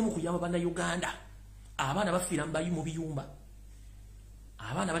kyonna kitali mu kuyamba bana Uganda. Abaana bafiira mbayi mu biyumba.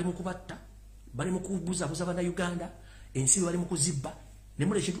 Abaana bali mu kubatta, bali mu kubuzabuza bana Uganda, ensibi bali mu kuzibba. Ne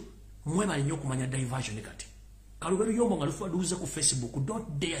mule kintu mwebale nnyo okumanya diversion kati. Kalubelu yombo nga lufu aduuze ku Facebook, don't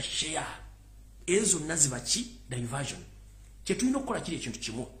dare share. Ezo nazibachi diversion. Kyetulina okukola kiri ekintu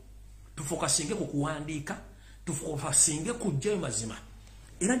kimu. Tufokasinge ku kuwandiika, tufokasinge ku jjayo mazima.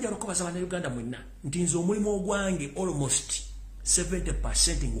 Era njala okubaza bana Uganda mwenna nti nze omulimu ogwange almost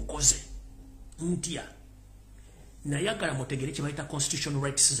 70% ngukoze. Ntya. Nayagala mutegere kye bayita constitutional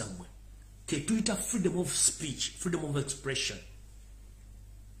rights zammwe. Kyetuyita freedom of speech, freedom of expression.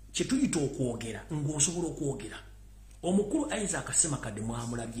 Kyetuyita okwogera ng'osobola okwogera. Omukulu Isaac asema kadde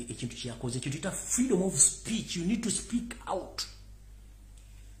mwamulabye ekintu kyakoze kyetuyita freedom of speech. You need to speak out.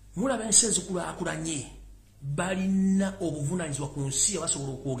 Mulaba ensenzi kulaakulanye balina obuvunaanyizibwa ku nsi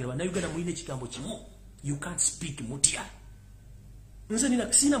abasobola okwogera. Bannayuganda mulina ekigambo kimu. You can't speak mutya.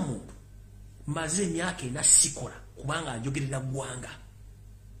 Nze sina muntu maze emyaka ena sikola kubanga njogerera ggwanga.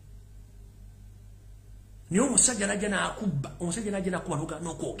 Niyo omusajja najja n'akubba, omusajja najja n'akuba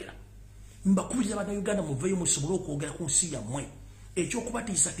n'okwogera. Mbakubiriza bannayuganda muveeyo musobole okwogera ku nsi yammwe.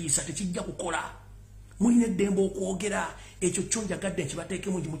 Ekyokubatiisatiisa tekijja kukola. Mulina eddembe okwogera. Ekyo kyo njagadde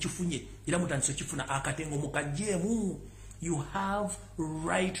nkibateekemu mukifunye era mutandise okifuna akatengo mukajjeemu. You have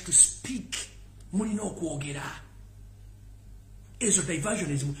right to speak. Mulina okwogera. Ezo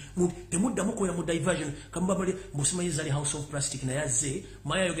diversion temuddamu kwera mu diversion. Kamubabale musimanyi zali house of plastic naye azze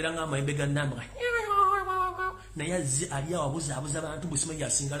maya ayogera nga amayembe ga nnamba. Naye azze ali awo abuzaabuza abantu musimanyi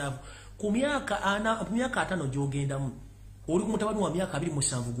asingalavu. Ku myaka 5 gy'ogendamu oli ku mutabani wa myaka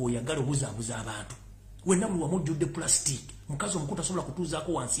 27 gw'oyagala obuzaabuza abantu. Wenna buli wamujjudde plastic. Mukazi omukutu asobola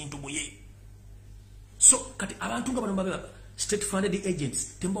kutuuzaako wansi ntubuye. So kati abantu nga bano babe state funded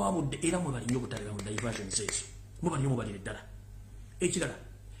agents tembawabudde era mwebali nnyo obutalera mu diversion ezo. Mwebali nnyo mubalire ddala. Ekirala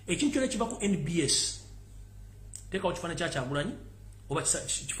ekintu kyonna kiva ku NBS tekawo kifaananyi kya Kyagulanyi oba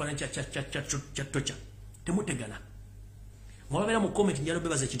kifaananyi kya Tocha temutegana mwababeera mu comment njalo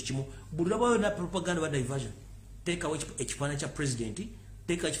bebaza ekintu kimu buli lwabayo na propaganda ba diversion tekawo ekifaananyi kya president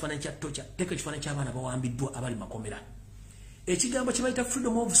teka ekifaananyi kya Tocha teka ekifaananyi ky'abaana bawambiddwa abali makomera ekigambo kye bayita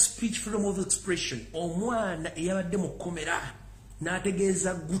freedom of speech freedom of expression omwana eyabadde mu komera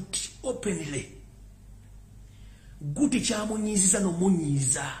n'ategeeza guti openly guti kyamunyiiziza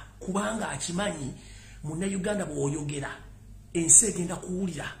n'omunyiiza kubanga akimanyi Munnayuganda bw'oyogera ensi egenda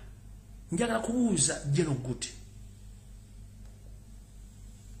kuwulira njagala kubuuza Jeno Guti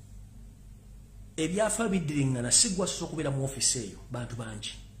ebyafa biddiringana sigwa soso okubeera mu ofisi eyo bantu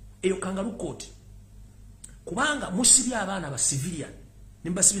bangi eyo kangalu kooti kubanga musibye abaana ba civilian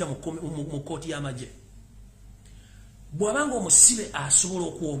nimbasibira mu kooti y'amagye bw'abanga omusibe asobola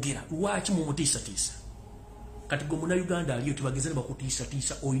okwogera lwaki mu mutiisatiisa kati gwe Munnayuganda aliyo tebageza ne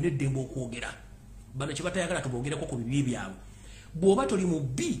bakutiisatiisa olina eddembe okwogera bano kye batayagala tubogereko ku bibi byabwe bw'oba toli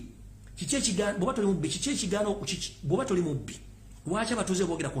mubbi bw'oba toli mubbi lwaki abatuuze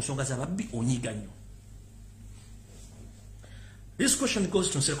boogera ku nsonga z'ababbi onyiiga nnyo. This question goes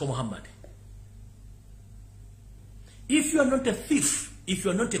to Nsereko Muhammad. If you are not a thief, if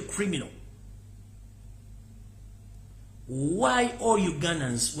you are not a criminal, why all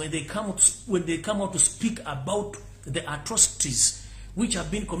Ugandans, when they come out to speak about the atrocities which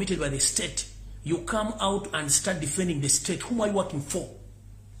have been committed by the state, you come out and start defending the state? Whom are you working for?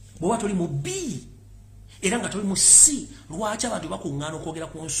 Bw'oba toli mu B era nga toli mu C, lwaki abantu bakuŋŋaana okwogera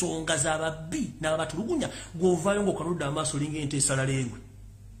ku nsonga z'ababbi n'abatulugunya gw'ovaayo ng'okanudde amaaso linga ente esalaleengwe?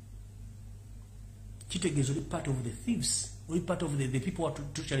 Kitegeeza oli part of the thieves, oli part of the people who are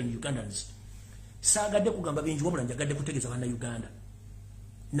torturing Ugandans. Saagadde kugamba bingi wabula njagadde kutegeeza bannayuganda.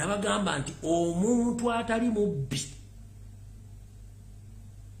 Nabagamba nti omuntu atali mubbi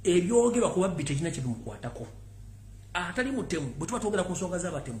ebyogerwa ku babbi tekina kye bimukwatako. Atali mutemu bwe tuba twogera ku nsonga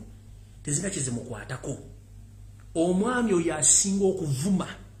z'abatemu tezina kye zimukwatako. Omwami oyo asinga okuvuma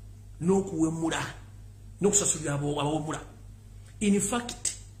n'okuwemula n'okusasulira abawemula. In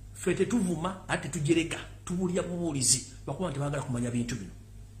fact ffe tetuvuma ate tujereka tubulya bubuulizi bakuba nti baagala kumanya bintu bino.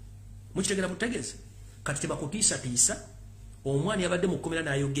 Mukitegera butegeeza kati tebakutiisatiisa. Omwani yabadde mu kkomera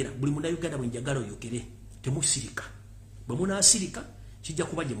n'ayogera buli Munnayuganda bwe njagala oyogere temusirika. Bwe munaasirika kijja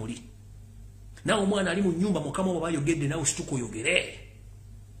kuba gye muli. Nawe omwana ali mu nnyumba mukama oba bayogedde nawe situka oyogere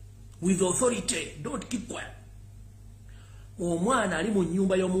with authority, don't keep quiet. Omwana ali mu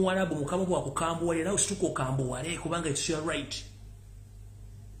nnyumba y'omuwarabu mukama bwa kukambuwale nawe situka okambuwale kubanga it's your right.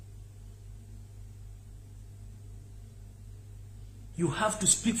 You have to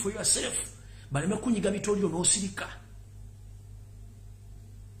speak for yourself. Baleme kunyiga bitolyo n'osirika.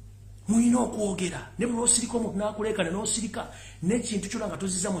 Muyina okwogera ne bwe osirika omuntu n'akuleekana n'osirika n'ekintu kyonna nga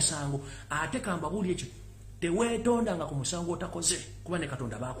toziza musango ate kambabuuli ekyo teweetondanga ku musango otakoze kuba ne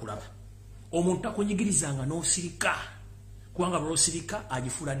Katonda baakulaba. Omuntu takunyigirizanga n'osirika kubanga lw'osirika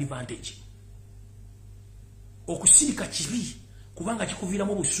agifuula advantage. Okusirika kibi kubanga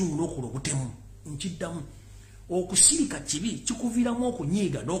kikuviiramu obusungu n'okola obutemu. Nkiddamu okusirika kibi kikuviiramu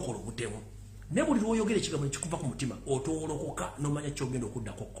okunyiiga n'okola obutemu. Ne buli lw'oyogera ekigambo ne kikuva ku mutima otoolokoka n'omanya ky'ogenda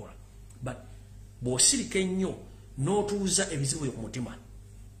okuddako okukola. But bw'osirika ennyo n'otuuza ebizibu byo ku mutima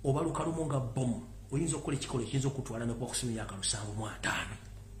obaluka lumu nga bomu oyinza okukola ekikolo ekiyinza okutwala n'okuba kusoma emyaka 750.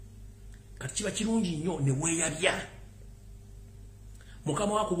 Kati kiba kirungi nnyo ne weeyabya.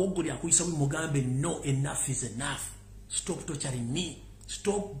 Mukama wakuba oggoli akuyisa buli mugambe no, enough is enough. Stop torturing me.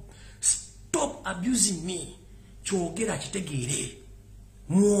 Stop abusing me. Kyogera kitegeere.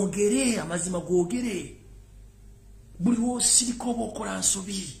 Mwogere amazima gwogere. Buli w'osirika oba okola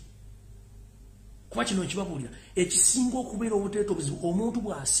nsobi. Kuba kino nkibabuulira ekisinga okubeera obuteeta obuzibu omuntu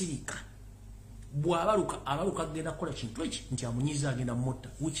bw'asirika bw'abaluka agenda kukola kintu eki nti amunyiiza agenda mutta,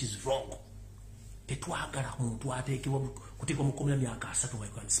 which is wrong. Tetwagala muntu ateekebwa kuteekwa mu kkomera myaka 3 nga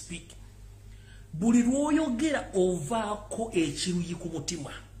you can speak. Buli lw'oyogera ovaako ekiruyi ku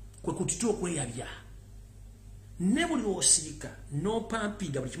mutima kwe kutita okweyabya. Ne buli lw'osirika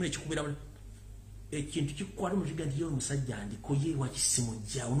n'opampiga buli kimu ekikubeera ekintu kikwala omukiga nti yewe omusajja andiko yeewa kisimu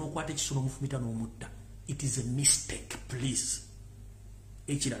jja onookwata ekisolo omufumita n'omutta. It is a mistake, please.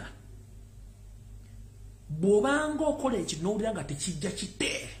 Ekirala bw'obanga okola ekyo n'owulira nga tekijja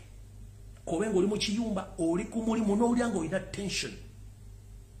kite kobe ng'oli mu kiyumba oli ku mulimu n'owulira ng'olina tension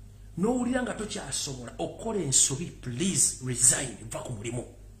n'owulira nga tokyasobola okukola ensobi, please resign, va ku mulimu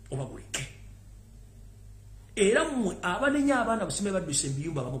oba guleke. Era mmwe abanenya abaana busime badduse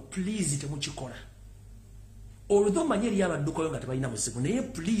ebiyumba bamu, please temukikola. Olwo manye eri abaddukayo nga tebalina muzibu naye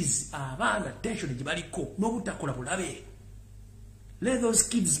please abaana tension gye baliko n'obutakola bulabe. Let those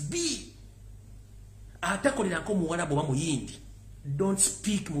kids be. atakolerako muwarabu oba muyindi. Don't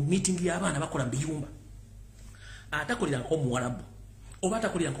speak mu meeting y'abaana bakola biyumba. Atakolerako muwarabu oba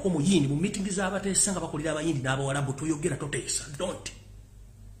atakolerako muyindi mu meeting z'abateesa nga bakolera abayindi n'abawarabu toyogera toteesa. Don't.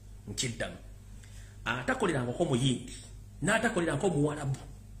 Nkiddamu. Atakolerako muyindi n'atakolerako muwarabu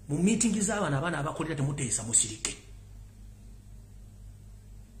mu meeting z'abaana abaana abakolera temuteesa musirike.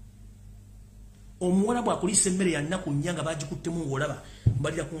 Omuwarabu akulisa emmere ya nnaku nnya nga bagikuttemu ng'olaba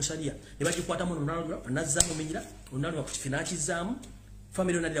mbalira ku nsalya ne bagikwatamu n'onalwa nazzaamu omenyera onalwa ku kifi n'akizaamu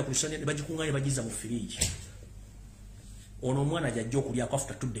famire onalira ku lusanya ne bagikuŋŋaanya ne bagizza mu firiigi. Ono omwana ajja okulyako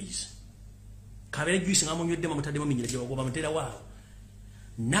after 2 days. Kabeere juice nga munywedde mutaddemu omenyera gye bagoba mutera waawo.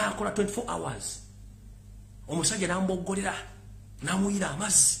 N'akola 24 hours. Omusajja n'amboggolera n'amuyira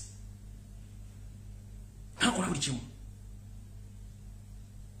amazzi. N'akola buli kimu.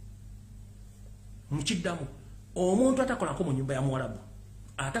 Mukiddamu omuntu atakolako mu nyumba ya muwarabu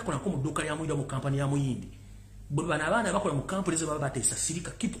atakolako mu dduuka lya muyira mu kampani ya muyindi bwe bana abaana bakola mu kampani ze baba bateesa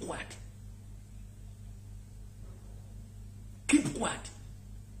sirika. Keep quiet. Keep quiet.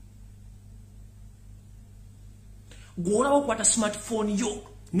 Gwolaba okwata smartphone yo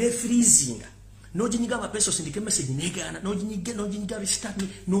ne freezing noginyiga amapeso sindike message negana noginyiga restart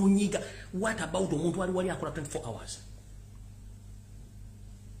nonyiga. What about omuntu wali akola 24 hours?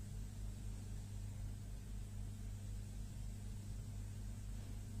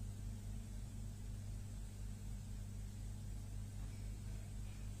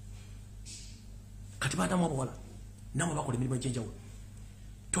 Kati badamu abawala namwe bakola emirimu egy'enjawulo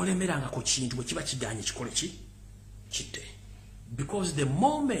tolemeranga ku kintu bwe kiba kiganye kikole kitte. Because the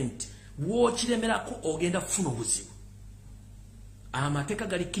moment w'okiremerako ogenda kufuna obuzibu. Amateeka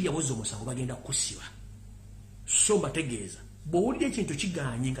galikirya bwezi omusango bagenda kukusiba. So bategeeza bw'owulira ekintu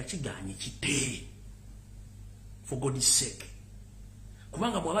kiganye nga kiganye kitte. For God's sake.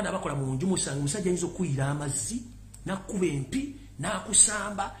 Kubanga bw'abaana bakola mu nju musango omusajja ayinza okuyira amazzi n'akkuba empi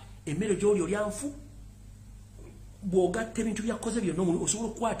n'akusamba emmere gy'oli olyanfu. Bw'ogatta ebintu byakoze byonna omuntu osobola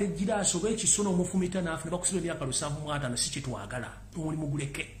okukwata ejjiraaso oba ekiso n'omufumita n'afu ne bakusiba emyaka 750 si kitwagala. Omulimu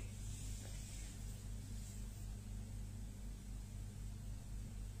guleke.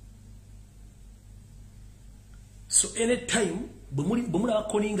 So anytime bwe mulaba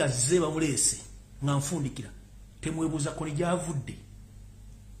Koni nga azze bamuleese nga nfundikira temwebuuza Koni gy'avudde.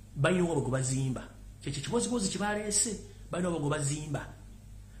 Balina obwo gwe bazimba. Kyekyo kibozibozi kye baleese balina obwo gwe bazimba.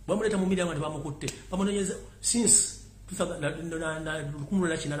 Bamuleta mu media abantu bamukutte bamunonyeza since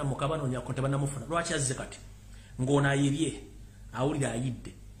 2008 mukabanonya ko tebanamufuna. Lwaki azze kati ng'ono ayibye awulira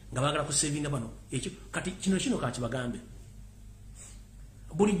ayidde nga baagala ku savinga bano ekyo kati kino kakibagambe.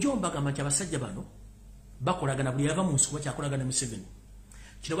 Bulijjo mbagamba nti abasajja bano bakolagana buli yava mu nsi kuba kyakolagana mu 7.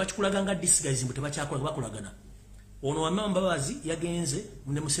 Kino bakikulaga nga disguise mbu tebakyakola bakolagana. Ono Amambabazi yagenze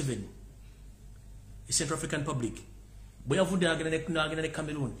mu 7 Central African Republic. Bwe yavudde n'agenda ne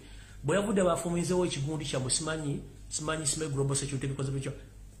Cameroon. Bwe yavudde bafuminzeewo ekigundi kya simanyi global security because of which.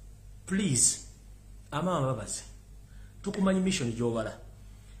 Please Amambabazi tukumanyi mission gy'obala.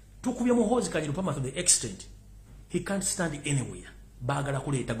 Tukubye muhoozi kajiro pama to the extent he can't stand anywhere. Baagala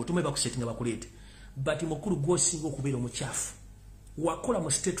kuleeta gutume bakusetinga bakuleeta. But mukulu gwosinga okubeera omukyafu. Wakola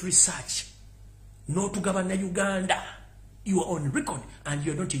mu state research. N'otugabana Uganda. You are on record and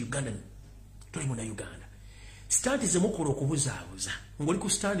you are not a Ugandan. Toli muna Uganda. Stand is a mukola okubuzaabuza. Ngoli ku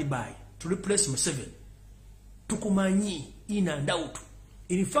stand by to replace Museveni. Tukumanyi in and out.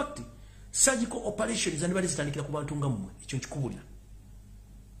 In fact, surgical operations and zitandikira ku bantu nga mmwe. Ekyo nkikubulira.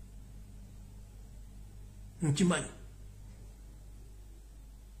 Nkimanyi.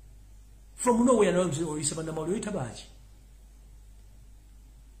 From nowhere oyisaba Namawulire oyitabaaki.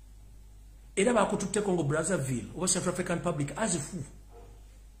 Era bakututteko ngo Brazzaville oba Central African Republic as a fool.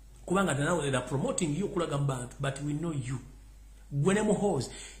 Kubanga now they are promoting you kulaga mbantu, but we know you. Gwene muhoozi.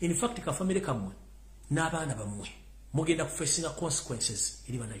 In fact, ka family kamwe n'abaana bamwe mugenda kufacing consequences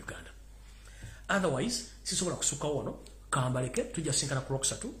eri bana Uganda. Otherwise, sisobola kusuka wono kambaleke tujja sinkana ku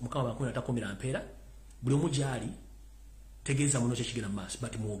Rocksatu mukama bakuna atakomera mpeera buli omu gyali tegeeza muno kye kigenda maaso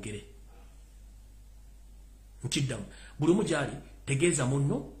but muwogere. Nkiddamu buli omu gyali tegeeza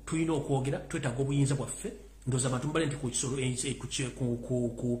muno tulina okwogera twetaaga obuyinza bwaffe ndoza abantu mbale nti ku kisolo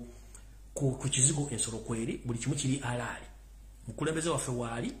ku kizigo ensolo kweri buli kimu kiri alaali. Mukulembeze waffe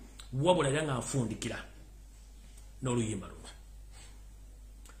waali wabula era nga nfundikira n'oluyimba luno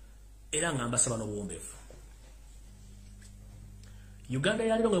era nga mbasaba n'obuwombeefu. Uganda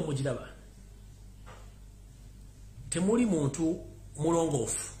yaliro nga mugiraba temuli muntu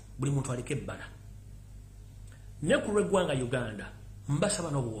mulongoofu, buli muntu aliko ebbala. Ne ku lw'eggwanga Uganda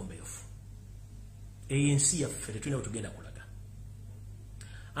mbasaba n'obuwombeefu. Ensi yaffe tetulina we tugenda kulaga.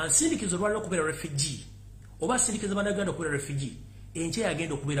 Ansindikizo lwaliro okubeera refugee oba sindikiza bannayuganda okubeera refugee enkya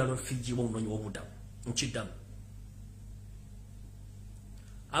yagenda okubeera refugee b'omunoonyi w'obuddamu nkiddamu.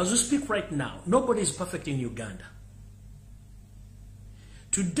 As we speak right now, nobody is perfect in Uganda.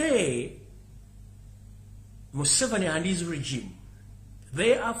 Today, Museveni and his regime,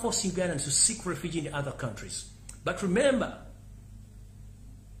 they are forcing Ugandans to seek refuge in other countries. But remember,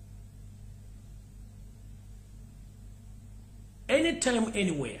 anytime,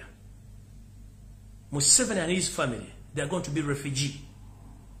 anywhere, Museveni and his family, they are going to be refugees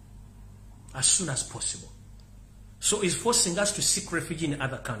as soon as possible. So he's forcing us to seek refuge in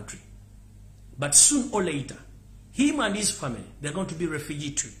other country. But soon or later, him and his family, they're going to be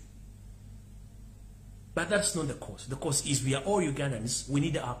refugees too. But that's not the cause. The cause is we are all Ugandans. We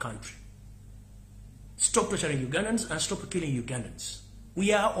need our country. Stop torturing Ugandans and stop killing Ugandans.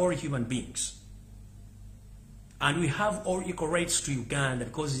 We are all human beings. And we have all equal rights to Uganda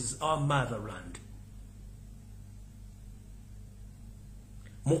because it's our motherland.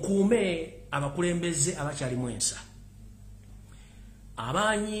 Mukume abakulembeze abakyali mwensa.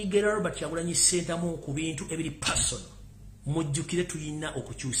 Abanyiigera Robert Kyagulanyi Ssentamu ku bintu ebiri personal. Mujjukire tulina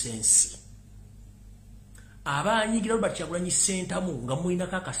okukyusa ensi. Abanyiigera Robert Kyagulanyi Ssentamu nga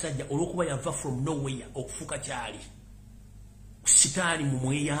mulinako akasajja olw'okuba yava from nowhere okufuuka kyali. Sitaani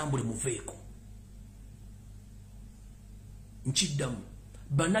mumweyambule muveeko. Nkiddamu.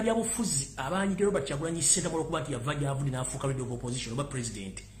 Bannabyabufuzi abanyiigera Robert Kyagulanyi Ssentamu olw'okuba nti yava gy'avudde n'afuuka leader of opposition oba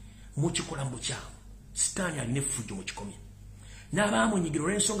president. Mukikola mu bukyamu. Sitaani alina effujjo mu kikomye. N'abaamunyigira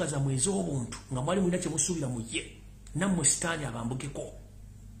olw'ensonga zammwe ez'obuntu nga mwali mulina kye musuubira mu ye. Nammwe sitaani abambukeko.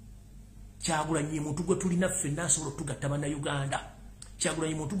 Kyagulanyi muntu gwe tulina ffenna asobola okutugatta bannayuganda.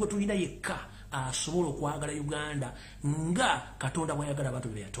 Kyagulanyi muntu gwe tulina yekka asobola okwagala Uganda nga Katonda bw'ayagala abantu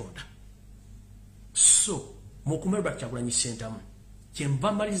be yatonda. So, mukume Robert Kyagulanyi Ssentamu. Kye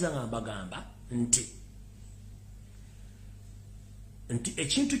nva mmaliriza nga mbagamba nti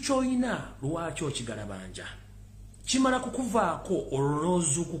ekintu ky'olina lwaki okigalabanja kimala kukuvaako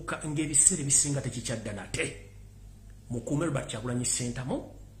olw'ozuukuka ng'ebiseera ebisinga tekikyadda nate. Mukume Robert Kyagulanyi Ssentamu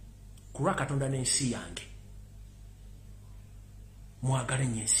ku lwa Katonda n'ensi yange. Mwagale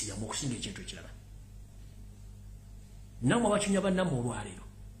nnyo ensi yammwe okusinga ekintu ekirala. Nammwe abacunya bannammwe olwaleero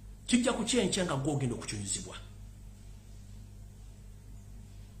kijja ku kyenkya nga gw'ogenda okucunyizibwa.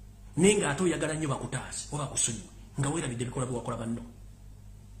 Naye ng'ate oyagala nnyo bakutaase oba bakusonyiwe nga weerabidde ebikola bye wakola banno.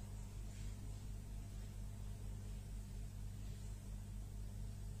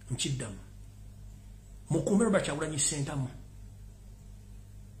 Nkiddamu. Mukume Robert Kyagulanyi Ssentamu.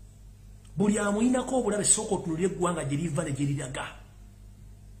 Buli amuyinako obulabe sooka otunulira eggwanga gye liva ne gye liraga.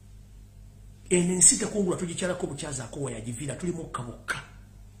 Eno ensi tekungulwa tugikyalako bukyazaako wayagiviira tuli mukka bukka.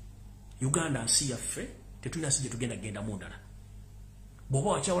 Uganda nsi yaffe tetulina nsi gye tugenda gendamu ndala.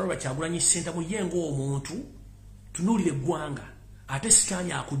 Bw'oba wakyawala Robert Kyagulanyi Ssentamu ye ng'omuntu tunuulira eggwanga ate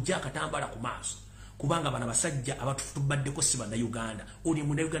sitaani akujja akatambala ku maaso. Kubanga bana basajja abatubaddeko si bannayuganda. Oli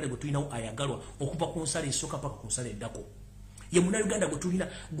munnayuganda gwe tulinawo ayagalwa okuva ku nsala esooka paka ku nsala eddako. Ye munnayuganda gwe tulina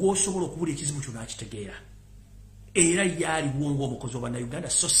gw'osobola okubula ekizibu kyo n'akitegeera. Era yaaliwo ng'omukozi wa bannayuganda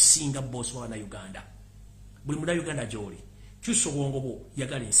so singa boosi wa bannayuganda. Buli munnayuganda gy'oli kyusa obwongo bwo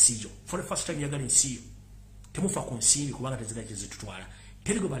yagala ensi yo. For the first time yagala ensi yo. Temufa ku nsimbi kubanga tezigala kye zitutwala.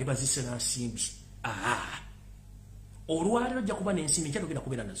 Teri gwe bali bazisse na nsimbi. Olwaleero ojja kuba n'ensimbi enkya togenda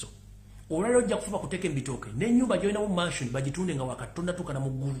kubeera nazo. Olwaleero ojja kufuba kuteeka embitooke n'ennyumba gy'olinamu mansion bagitunde nga wakatonda tukana mu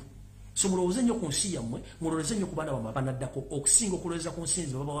ggulu. So mulowooze nnyo ku nsi yammwe, mulowooze nnyo ku baana bammwe abanaddako okusinga okulowooza ku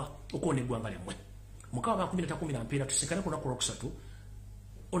nsinzi babawa okuwona eggwanga lyammwe. Mukama 13 mpeera tusekane ku lunaku lwokusatu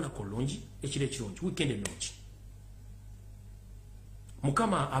olunaku olulungi ekiro ekirungi wiikendi ennungi.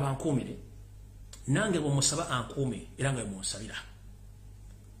 Mukama abankuumire nange bwe musaba ankuume era nga bwe munsabira.